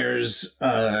that there's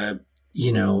a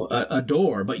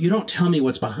door, but you don't tell me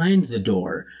what's behind the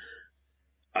door,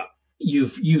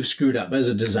 you've screwed up as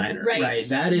a designer, right?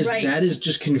 That is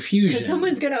just confusion. Because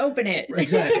someone's going to open it.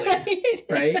 Exactly.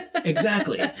 Right?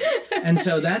 Exactly. And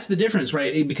so that's the difference,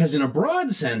 right? Because in a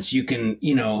broad sense, you can,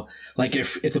 like,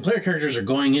 if the player characters are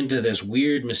going into this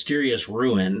weird, mysterious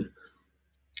ruin,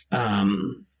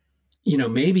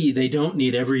 maybe they don't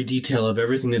need every detail of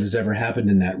everything that has ever happened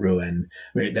in that ruin,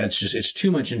 right? It's too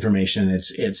much information.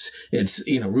 It's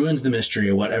ruins the mystery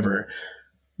or whatever.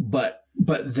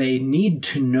 But they need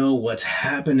to know what's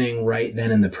happening right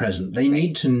then in the present. They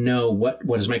need to know what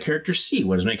does my character see?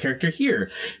 What does my character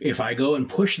hear? If I go and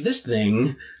push this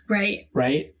thing,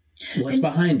 right? What's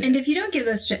behind it? And if you don't give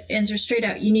those answers straight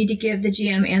out, you need to give the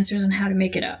GM answers on how to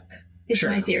make it up. Is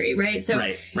my theory, right?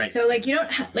 So, So, like, you don't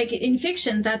like in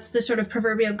fiction, that's the sort of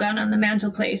proverbial gun on the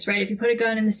mantelpiece, right? If you put a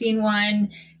gun in the scene 1,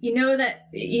 you know that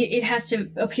it has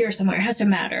to appear somewhere. It has to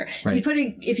matter. Right.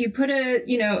 If you put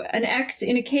an X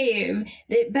in a cave,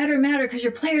 it better matter because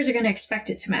your players are going to expect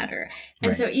it to matter.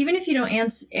 And so, even if you don't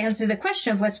answer the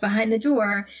question of what's behind the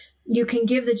door, you can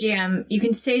give the GM, you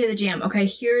can say to the GM, okay,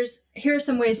 here are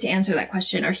some ways to answer that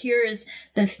question, or here is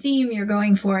the theme you're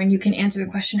going for, and you can answer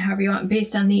the question however you want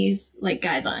based on these, like,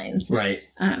 guidelines. Right.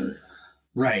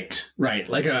 Right.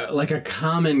 Like a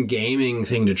common gaming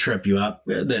thing to trip you up,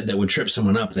 that would trip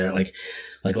someone up there. Like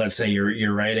let's say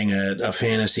you're writing a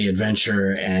fantasy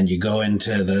adventure and you go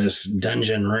into this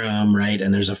dungeon room, right?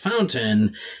 And there's a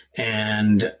fountain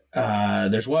and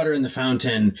there's water in the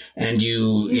fountain, and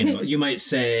you might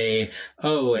say,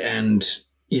 oh, and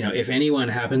if anyone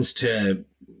happens to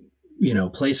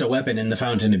place a weapon in the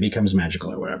fountain, it becomes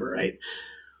magical or whatever, right?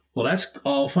 Well, that's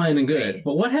all fine and good. Right.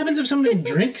 But what happens if somebody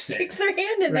drinks it? Sticks their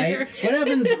hand in there. What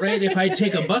happens, right, if I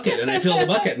take a bucket and I fill the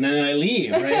bucket and then I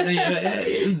leave, right?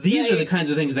 These are the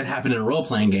kinds of things that happen in a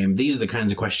role-playing game. These are the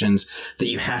kinds of questions that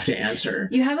you have to answer.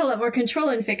 You have a lot more control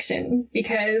in fiction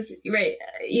because, right,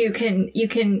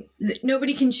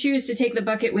 nobody can choose to take the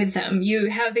bucket with them. You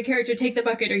have the character take the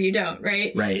bucket or you don't,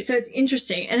 right? Right. So it's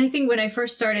interesting. And I think when I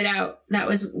first started out, that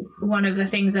was one of the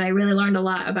things that I really learned a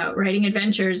lot about writing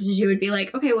adventures, is you would be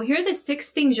like, okay, well, here are the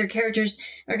 6 things your characters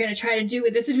are going to try to do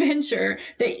with this adventure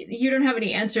that you don't have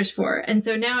any answers for. And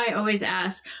so now I always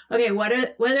ask, okay, what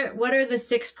are the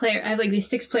 6 players? I have like these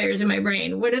 6 players in my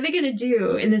brain. What are they going to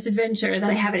do in this adventure that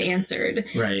I haven't answered?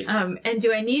 Right. And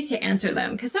do I need to answer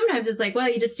them? Because sometimes it's like, well,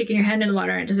 you just stick in your hand in the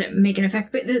water and it doesn't make an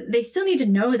effect. But they still need to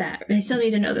know that. They still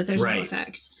need to know that there's no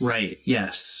effect. Right.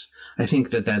 Yes. I think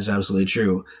that that's absolutely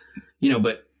true.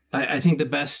 But I think the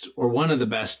best, or one of the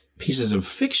best pieces of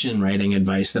fiction writing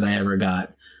advice that I ever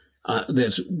got,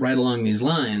 that's right along these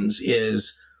lines,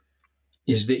 is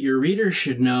that your reader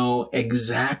should know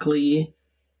exactly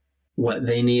what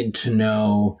they need to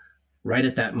know right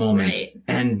at that moment,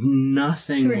 and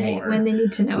nothing more. When they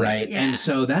need to know right? Yeah. And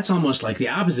so that's almost like the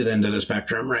opposite end of the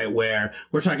spectrum, right? Where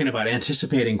we're talking about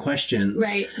anticipating questions.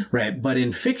 Right. But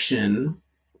in fiction,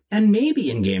 and maybe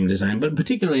in game design, but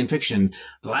particularly in fiction,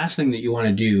 the last thing that you want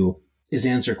to do is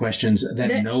answer questions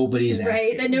that nobody's asking.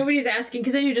 Right, that nobody's asking,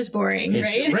 because then you're just boring,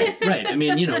 right? Right. I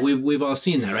mean, we've all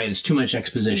seen that, right? It's too much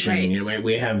exposition. Right.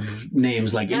 We have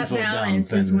names like info dump. That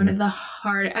balance is one of the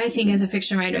hard, I think, as a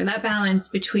fiction writer, that balance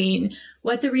between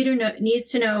what the reader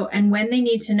needs to know and when they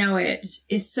need to know it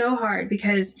is so hard,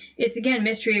 because it's, again,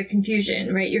 mystery or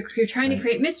confusion, right? You're trying to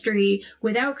create mystery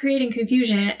without creating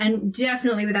confusion, and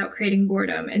definitely without creating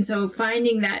boredom. And so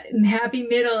finding that happy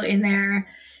middle in there,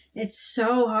 it's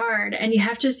so hard. And you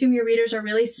have to assume your readers are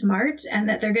really smart and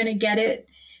that they're going to get it.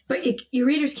 But your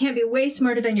readers can't be way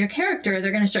smarter than your character.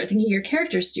 They're going to start thinking your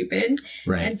character's stupid.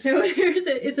 Right. And so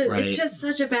it's just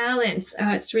such a balance.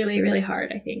 It's really, really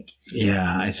hard, I think.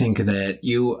 Yeah, I think that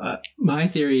my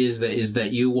theory is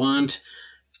that you want,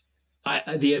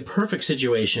 the perfect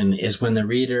situation is when the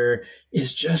reader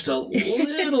is just a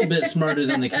little bit smarter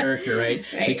than the character, right?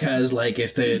 Because like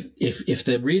if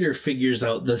the reader figures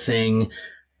out the thing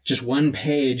just one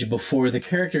page before the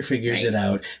character figures it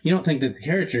out, you don't think that the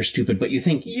character is stupid, but you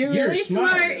think you're really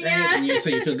smart, right? Yeah. And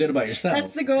so you feel good about yourself.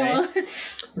 That's the goal.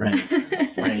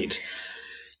 Right.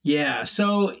 Yeah.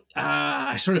 So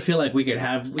I sort of feel like we could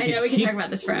talk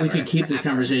about this forever. We could keep this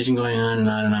conversation going on and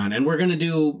on and on. And we're going to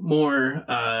do more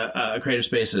creative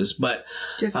spaces, but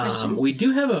we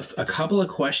do have a couple of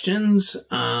questions.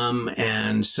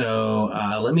 And so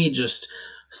let me just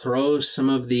throw some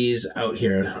of these out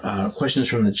here. Questions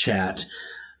from the chat.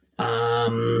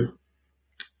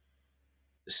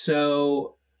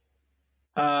 So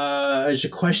there's a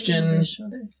question.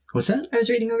 What's that? I was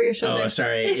reading over your shoulder. Oh,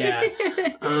 sorry. Yeah.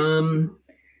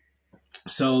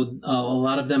 So a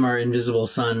lot of them are Invisible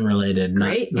Sun related,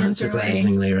 not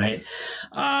surprisingly, right?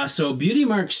 So Beauty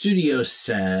Mark Studio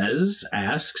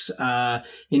asks,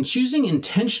 in choosing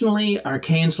intentionally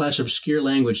arcane/obscure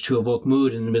language to evoke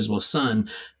mood in Invisible Sun,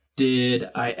 did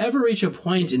I ever reach a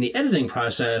point in the editing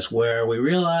process where we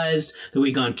realized that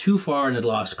we'd gone too far and had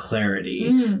lost clarity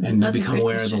and become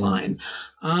aware of the line?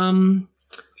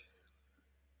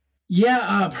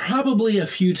 Yeah, probably a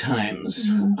few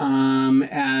times,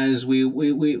 as we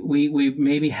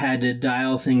maybe had to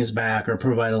dial things back or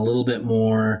provide a little bit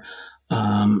more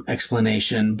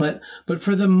explanation. But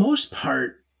for the most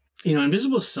part,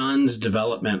 Invisible Sun's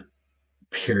development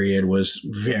period was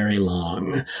very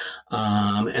long,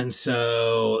 and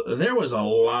so there was a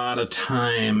lot of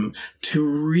time to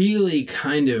really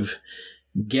kind of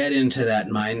get into that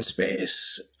mind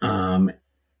space.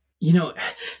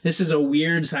 This is a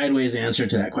weird sideways answer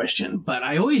to that question, but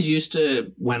I always used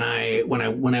to, when I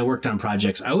worked on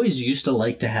projects, I always used to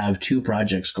like to have 2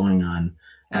 projects going on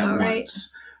at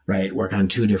once, right? Work on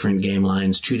 2 different game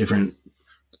lines, 2 different,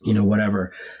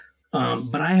 whatever.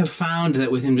 But I have found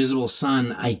that with Invisible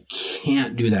Sun, I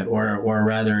can't do that, or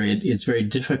rather it's very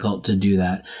difficult to do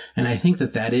that. And I think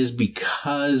that is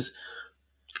because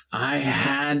I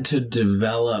had to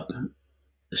develop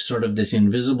sort of this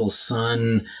Invisible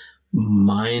Sun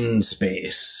mind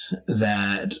space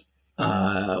that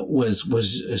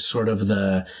was sort of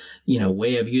the,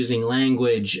 way of using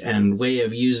language and way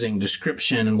of using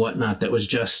description and whatnot that was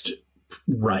just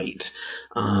right.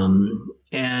 I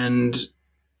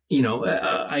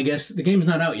guess the game's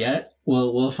not out yet.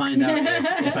 We'll find out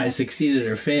if I succeeded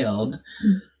or failed.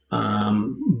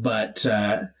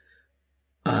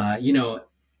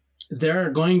 There are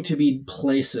going to be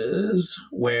places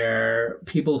where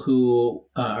people who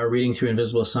are reading through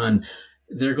Invisible Sun,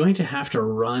 they're going to have to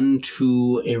run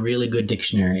to a really good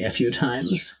dictionary a few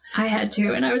times. I had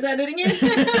to, and I was editing it.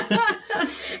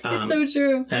 It's so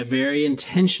true. I very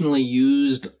intentionally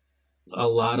used a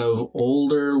lot of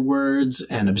older words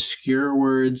and obscure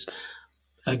words.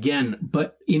 Again,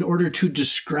 but in order to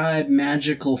describe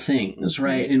magical things,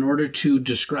 right? In order to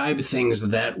describe things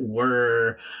that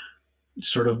were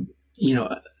sort of,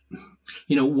 the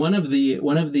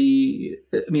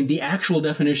actual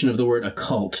definition of the word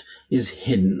occult is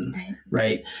hidden,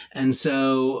 right? And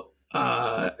so,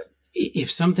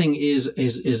 if something has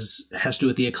to do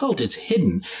with the occult, it's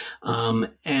hidden.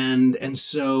 And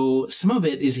so some of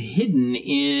it is hidden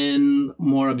in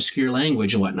more obscure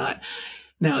language and whatnot.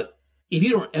 Now, if you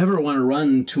don't ever want to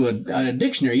run to a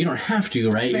dictionary, you don't have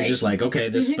to, right? You're just like, okay,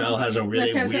 this spell has a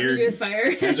really weird, to do with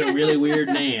fire. has a really weird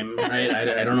name, right?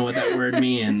 I don't know what that word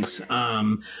means.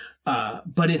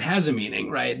 But it has a meaning,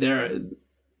 right? There,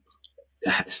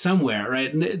 somewhere,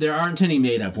 right? There aren't any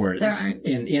made up words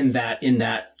in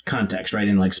that context, right?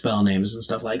 In like spell names and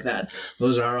stuff like that.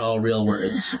 Those are all real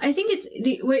words. I think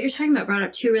what you're talking about brought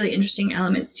up two really interesting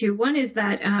elements too. One is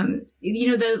that,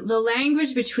 the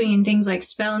language between things like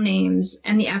spell names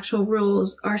and the actual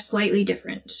rules are slightly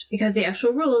different, because the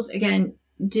actual rules, again,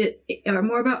 are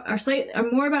more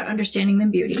about understanding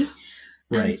than beauty.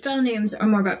 And spell names are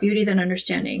more about beauty than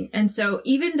understanding. And so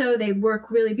even though they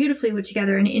work really beautifully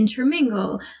together and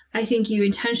intermingle, I think you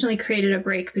intentionally created a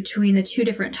break between the two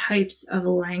different types of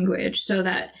language so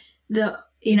that so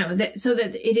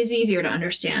that it is easier to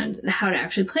understand how to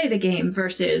actually play the game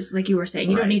versus, like you were saying,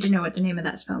 you don't need to know what the name of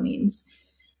that spell means.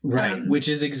 Right, which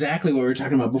is exactly what we were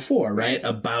talking about before, right?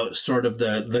 About sort of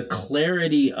the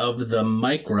clarity of the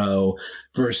micro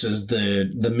versus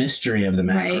the mystery of the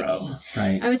macro.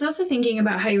 Right. I was also thinking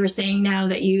about how you were saying now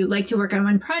that you like to work on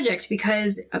one project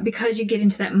because you get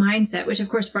into that mindset, which of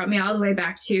course brought me all the way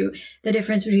back to the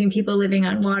difference between people living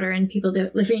on water and people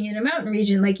living in a mountain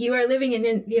region. Like, you are living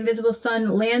in the Invisible Sun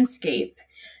landscape.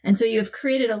 And so you have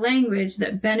created a language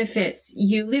that benefits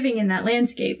you living in that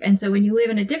landscape. And so when you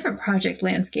live in a different project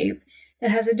landscape,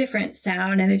 it has a different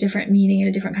sound and a different meaning and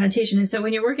a different connotation. And so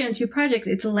when you're working on two projects,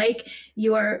 it's like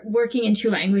you are working in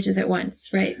two languages at once,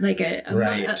 right? Like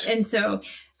and so,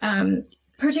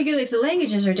 particularly if the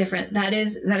languages are different, that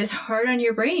is hard on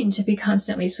your brain to be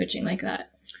constantly switching like that.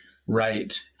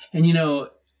 Right. And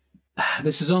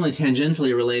this is only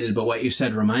tangentially related, but what you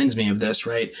said reminds me of this,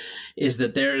 right? Is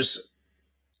that there's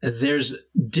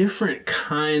different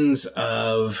kinds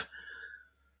of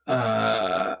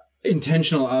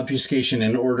intentional obfuscation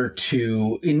in order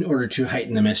to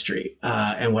heighten the mystery.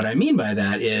 And what I mean by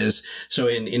that is, so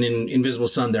in Invisible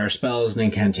Sun, there are spells and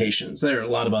incantations. There are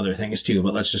a lot of other things too,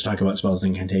 but let's just talk about spells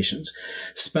and incantations.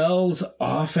 Spells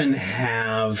often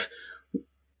have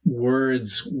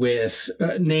words with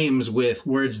names with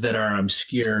words that are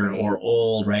obscure or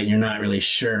old, right? And you're not really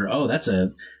sure. Oh,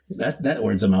 that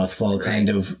word's a mouthful kind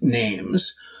of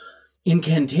names.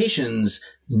 Incantations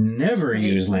never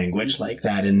use language like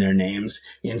that in their names.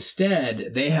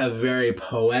 Instead, they have very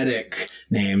poetic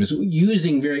names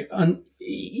using very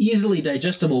easily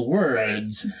digestible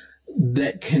words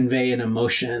that convey an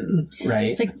emotion,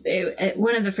 right? It's like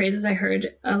one of the phrases I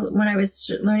heard when I was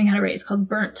learning how to write is called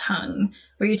burnt tongue,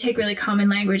 where you take really common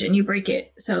language and you break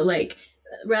it. So like,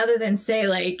 rather than say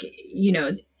like,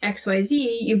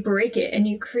 XYZ, you break it and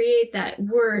you create that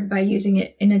word by using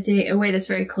it in a way that's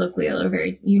very colloquial or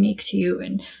very unique to you.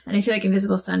 And I feel like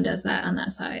Invisible Sun does that on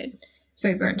that side. It's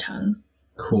very burnt tongue.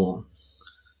 Cool.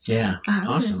 Yeah. I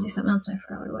was awesome. going to say something else and I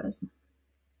forgot what it was.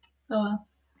 Oh, well.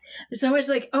 There's so much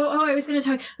like, I was going to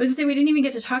say we didn't even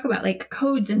get to talk about like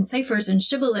codes and ciphers and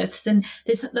shibboleths and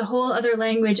the whole other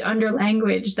language under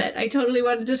language that I totally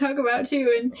wanted to talk about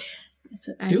too. And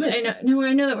I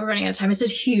know that we're running out of time. It's a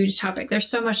huge topic. There's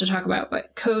so much to talk about,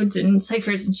 but codes and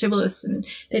ciphers and shibboleths, and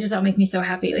they just all make me so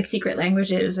happy, like secret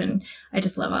languages, and I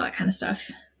just love all that kind of stuff.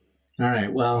 All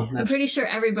right, well, I'm pretty sure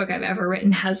every book I've ever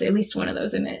written has at least one of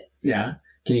those in it. Yeah.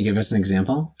 Can you give us an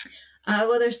example?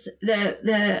 Well, there's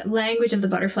the language of the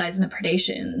butterflies and the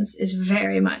predations is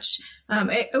very much,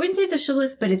 I wouldn't say it's a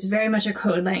shibboleth, but it's very much a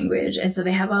code language. And so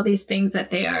they have all these things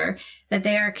that they are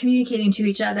communicating to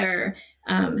each other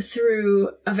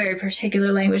through a very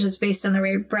particular language that's based on the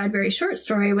Ray Bradbury short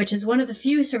story, which is one of the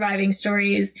few surviving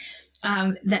stories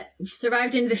that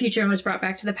survived into the future and was brought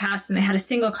back to the past, and they had a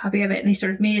single copy of it and they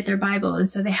sort of made it their Bible. And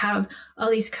so they have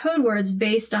all these code words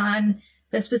based on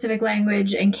the specific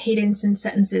language and cadence and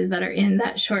sentences that are in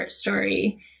that short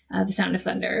story, The Sound of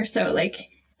Thunder. So like,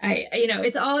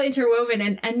 it's all interwoven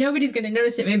and nobody's going to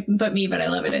notice it but me, but I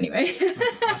love it anyway.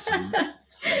 That's awesome.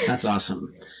 That's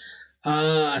awesome.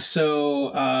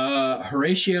 So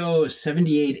Horatio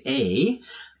 78A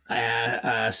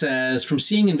says, from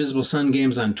seeing Invisible Sun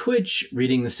games on Twitch,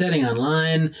 reading the setting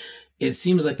online, it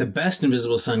seems like the best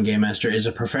Invisible Sun game master is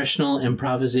a professional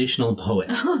improvisational poet.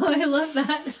 Oh, I love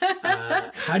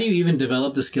that. How do you even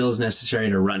develop the skills necessary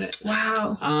to run it?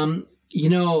 Wow.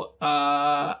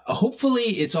 Hopefully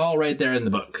it's all right there in the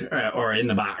book, or in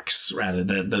the box, rather,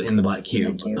 in the black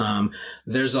cube.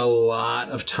 There's a lot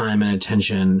of time and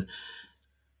attention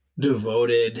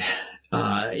devoted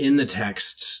in the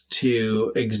text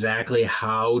to exactly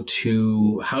how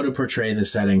to portray the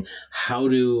setting, how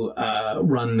to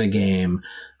run the game,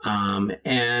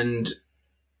 and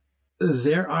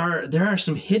there are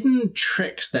some hidden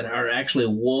tricks that are actually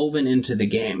woven into the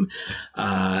game.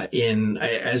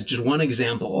 As just one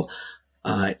example,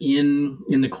 in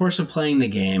the course of playing the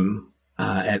game,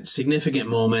 at significant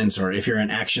moments, or if you're in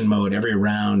action mode, every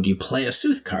round you play a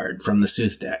Sooth card from the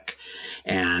Sooth deck.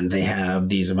 And they have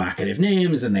these evocative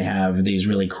names, and they have these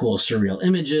really cool surreal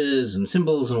images and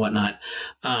symbols and whatnot.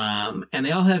 And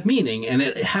they all have meaning, and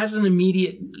it has an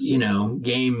immediate,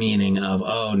 game meaning of,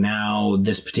 oh, now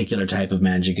this particular type of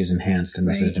magic is enhanced and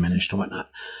this is diminished and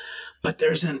whatnot. But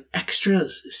there's an extra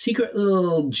secret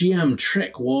little GM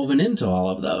trick woven into all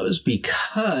of those,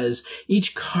 because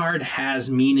each card has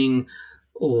meaning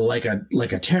like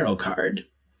a tarot card,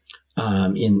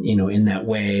 in that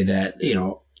way that,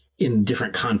 in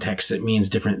different contexts, it means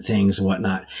different things and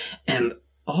whatnot. And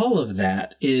all of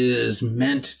that is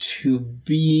meant to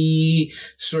be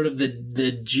sort of the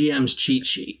GM's cheat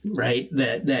sheet, right?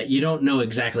 That you don't know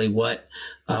exactly what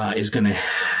is going to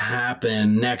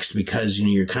happen next, because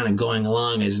you're kind of going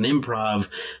along as an improv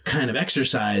kind of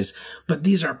exercise. But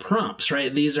these are prompts,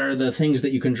 right? These are the things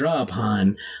that you can draw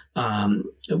upon,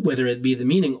 whether it be the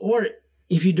meaning, or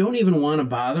if you don't even want to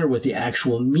bother with the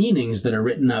actual meanings that are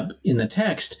written up in the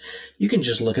text, you can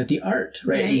just look at the art,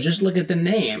 right? And just look at the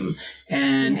name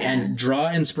and draw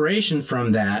inspiration from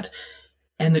that.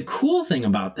 And the cool thing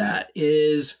about that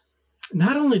is,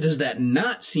 not only does that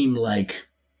not seem like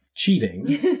cheating,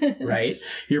 right?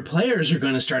 Your players are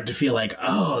going to start to feel like,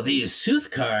 oh, these Sooth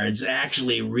cards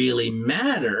actually really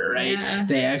matter, right? Yeah.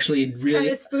 They actually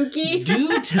really spooky.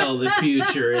 do tell the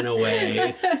future in a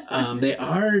way. They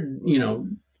are,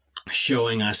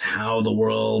 showing us how the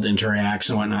world interacts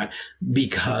and whatnot,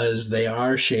 because they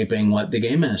are shaping what the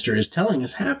game master is telling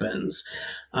us happens.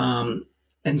 And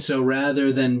so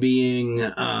rather than being,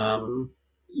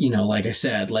 like I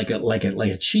said, like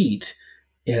a cheat,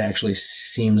 it actually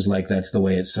seems like that's the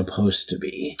way it's supposed to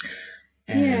be.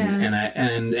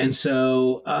 And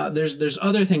so there's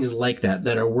other things like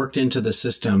that are worked into the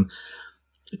system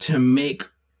to make,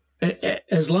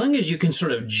 as long as you can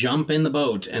sort of jump in the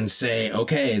boat and say,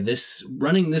 okay,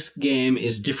 running this game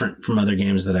is different from other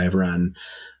games that I've run,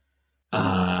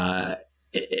 and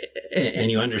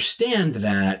you understand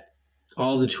that,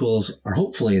 all the tools are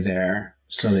hopefully there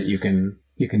so that you can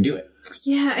do it.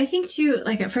 Yeah, I think too,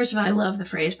 first of all, I love the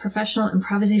phrase professional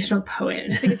improvisational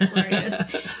poet. I think it's glorious.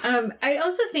 I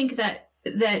also think that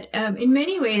in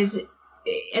many ways,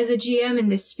 as a GM in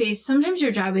this space, sometimes your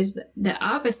job is the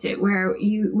opposite, where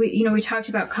we talked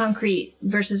about concrete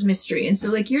versus mystery. And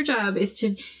so your job is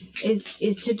to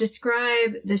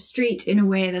describe the street in a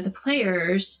way that the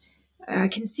players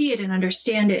can see it and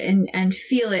understand it and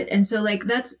feel it. And so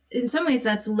that's, in some ways,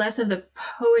 that's less of the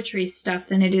poetry stuff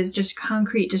than it is just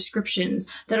concrete descriptions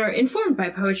that are informed by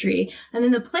poetry. And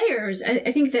then the players,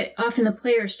 I think that often the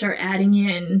players start adding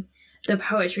in the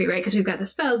poetry, right? Because we've got the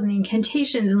spells and the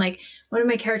incantations, and one of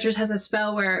my characters has a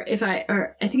spell where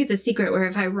I think it's a secret, where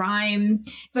if I rhyme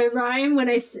when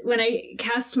I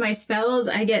cast my spells,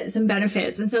 I get some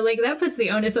benefits. And so that puts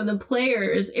the onus on the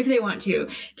players, if they want to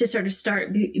sort of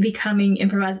start becoming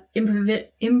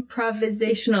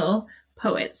improvisational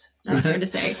poets. That's fair to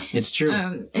say. It's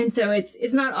true. And so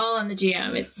it's not all on the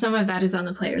GM. It's some of that is on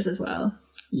the players as well.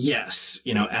 Yes.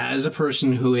 As a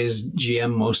person who is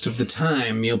GM most of the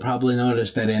time, you'll probably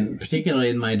notice that particularly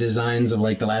in my designs of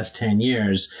the last 10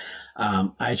 years,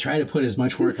 I try to put as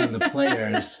much work on the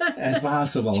players as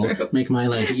possible, make my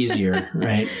life easier,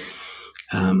 right?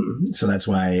 So that's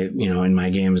why, in my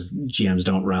games, GMs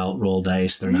don't roll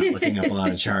dice. They're not looking up a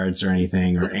lot of charts or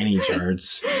anything, or any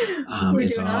charts. We're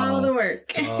doing all the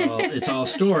work. It's all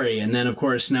story. And then, of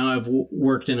course, now I've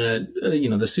worked in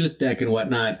the Sooth deck and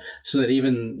whatnot, so that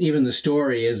even the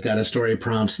story has got a story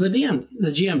prompt. So the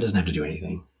GM doesn't have to do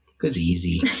anything. It's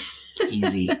easy.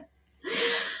 Easy.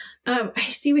 I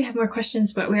see we have more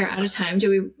questions, but we're out of time. Do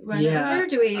we run over?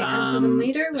 Do we answer them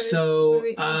later?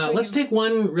 Let's take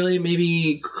one really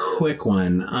maybe quick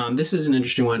one. This is an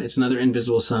interesting one. It's another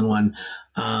Invisible Sun one.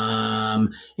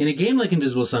 In a game like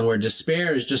Invisible Sun, where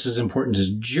despair is just as important as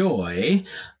joy,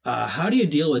 how do you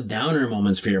deal with downer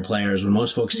moments for your players when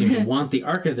most folks seem to want the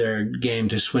arc of their game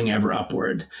to swing ever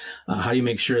upward? How do you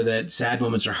make sure that sad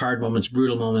moments or hard moments,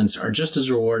 brutal moments are just as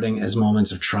rewarding as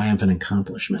moments of triumph and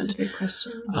accomplishment? That's a good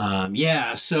question.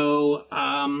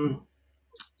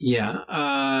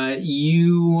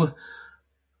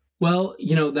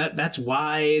 That's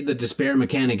why the despair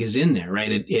mechanic is in there,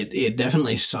 right? It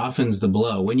definitely softens the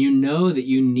blow. When you know that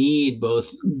you need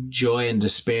both joy and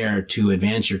despair to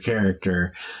advance your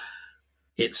character,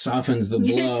 it softens the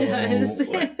blow. It does.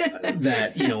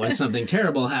 That, when something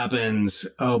terrible happens,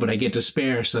 but I get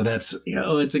despair, so that's,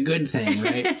 it's a good thing,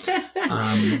 right?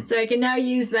 So I can now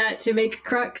use that to make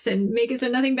crux and make it so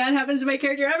nothing bad happens to my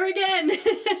character ever again.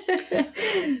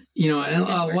 And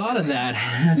a lot of that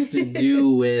has to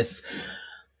do with,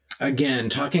 again,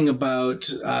 talking about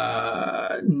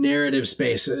narrative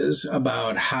spaces,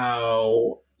 about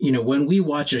how, when we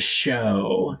watch a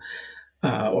show,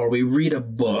 or we read a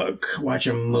book, watch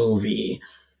a movie,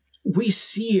 we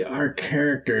see our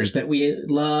characters that we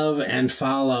love and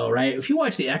follow, right? If you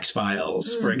watch The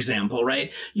X-Files, for example,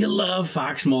 right? You love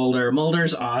Fox Mulder.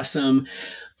 Mulder's awesome,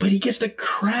 but he gets the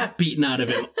crap beaten out of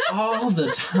him all the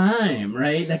time,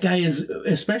 right? That guy is,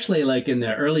 especially like in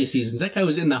the early seasons, that guy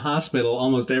was in the hospital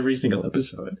almost every single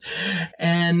episode.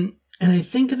 And I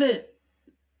think that,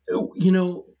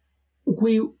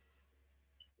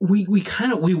 we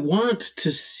want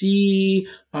to see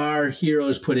our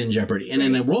heroes put in jeopardy. And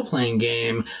in a role-playing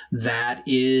game, that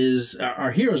is, our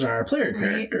heroes are our player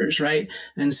characters, right?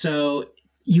 And so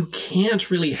you can't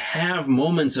really have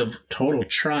moments of total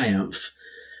triumph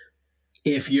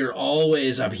if you're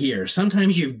always up here.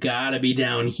 Sometimes you've got to be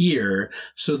down here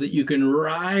so that you can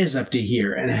rise up to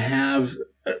here and have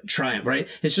triumph, right?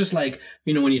 It's just like,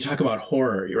 when you talk about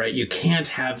horror, right? You can't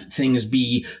have things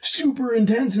be super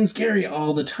intense and scary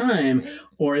all the time,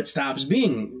 or it stops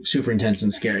being super intense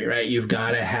and scary, right? You've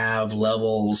got to have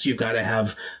levels. You've got to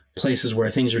have places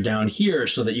where things are down here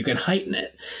so that you can heighten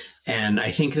it. And I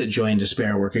think that joy and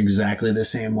despair work exactly the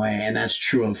same way. And that's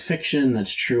true of fiction.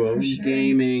 That's true of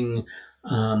gaming.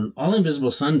 All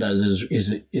Invisible Sun does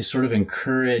is sort of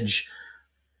encourage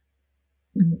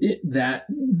that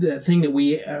thing that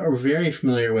we are very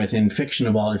familiar with in fiction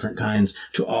of all different kinds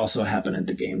to also happen at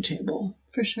the game table.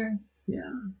 For sure.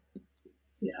 Yeah.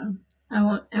 I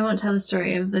won't tell the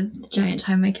story of the giant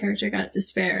time my character got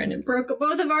despair and it broke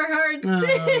both of our hearts. And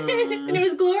it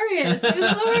was glorious.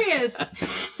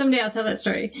 Someday I'll tell that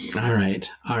story. All right.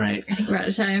 I think we're out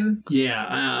of time.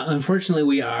 Yeah. Unfortunately,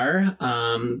 we are.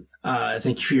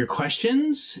 Thank you for your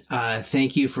questions.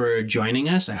 Thank you for joining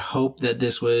us. I hope that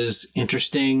this was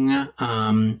interesting.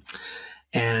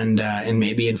 And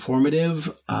maybe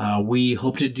informative. We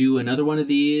hope to do another one of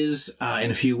these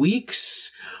in a few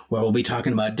weeks, where we'll be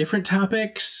talking about different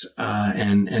topics.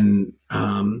 Maybe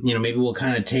we'll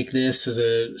kind of take this as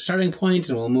a starting point,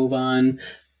 and we'll move on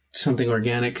to something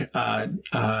organic that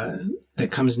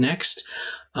comes next.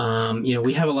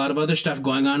 We have a lot of other stuff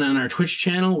going on our Twitch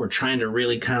channel. We're trying to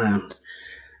really kind of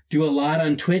do a lot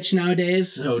on Twitch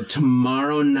nowadays. So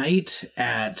tomorrow night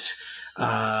at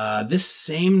this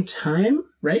same time,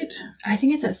 right? I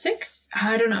think it's at 6.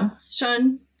 I don't know.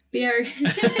 Sean, Sean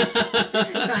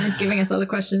is giving us all the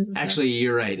questions. Actually,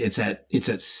 you're right. It's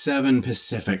at 7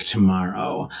 Pacific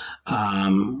tomorrow.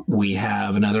 We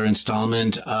have another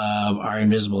installment of our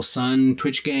Invisible Sun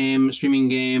Twitch streaming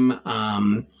game.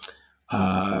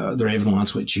 The Raven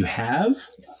Wants What You Have.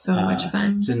 So much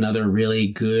fun. It's another really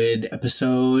good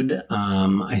episode.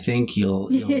 I think you'll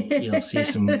see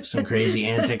some crazy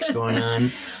antics going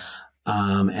on.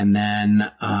 And then,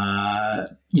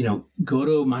 go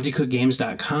to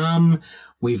montecookgames.com.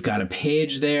 We've got a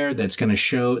page there that's going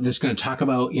to talk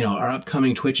about, our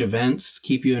upcoming Twitch events,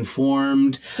 keep you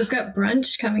informed. We've got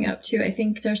brunch coming up too. I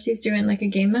think Darcy's doing like a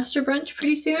Game Master brunch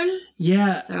pretty soon.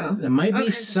 Yeah, so it might be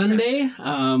Sunday.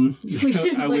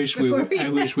 I wish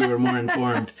we were more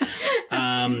informed.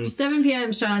 7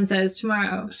 p.m. Sean says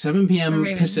tomorrow. 7 p.m.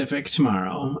 Pacific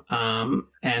tomorrow.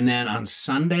 And then on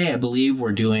Sunday, I believe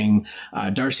we're doing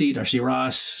Darcy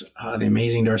Ross, the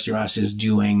amazing Darcy Ross is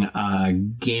doing a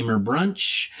gamer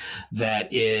brunch that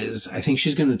is, I think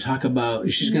she's going to talk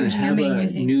about, she's going to have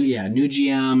new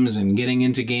GMs and getting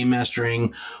into game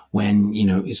mastering when,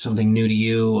 it's something new to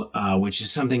you, which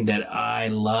is something that I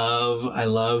love.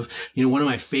 One of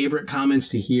my favorite comments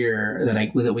to hear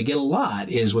that we get a lot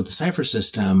is with the Cypher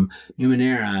system,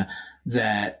 Numenera,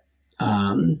 that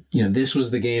this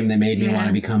was the game that made me want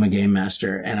to become a game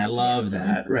master. And I love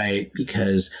that, right?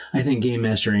 Because I think game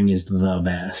mastering is the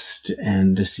best.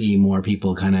 And to see more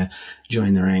people kind of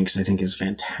join the ranks, I think is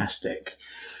fantastic.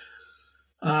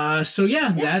 That's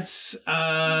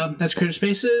Creative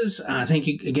Spaces. Thank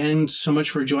you again so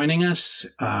much for joining us.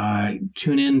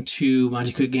 Tune in to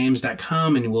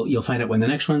MonteCookGames.com and you'll find out when the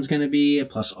next one's going to be,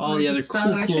 plus all the other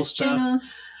cool stuff. Channel.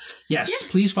 Yes,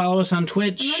 please follow us on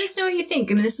Twitch. And let us know what you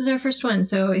think. I mean, this is our first one,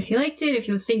 so if you liked it, if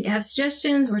you have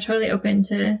suggestions, we're totally open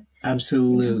to...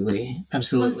 Absolutely.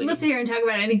 Absolutely. Let's sit here and talk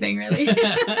about anything, really.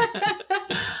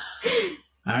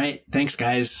 All right. Thanks,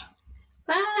 guys.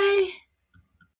 Bye.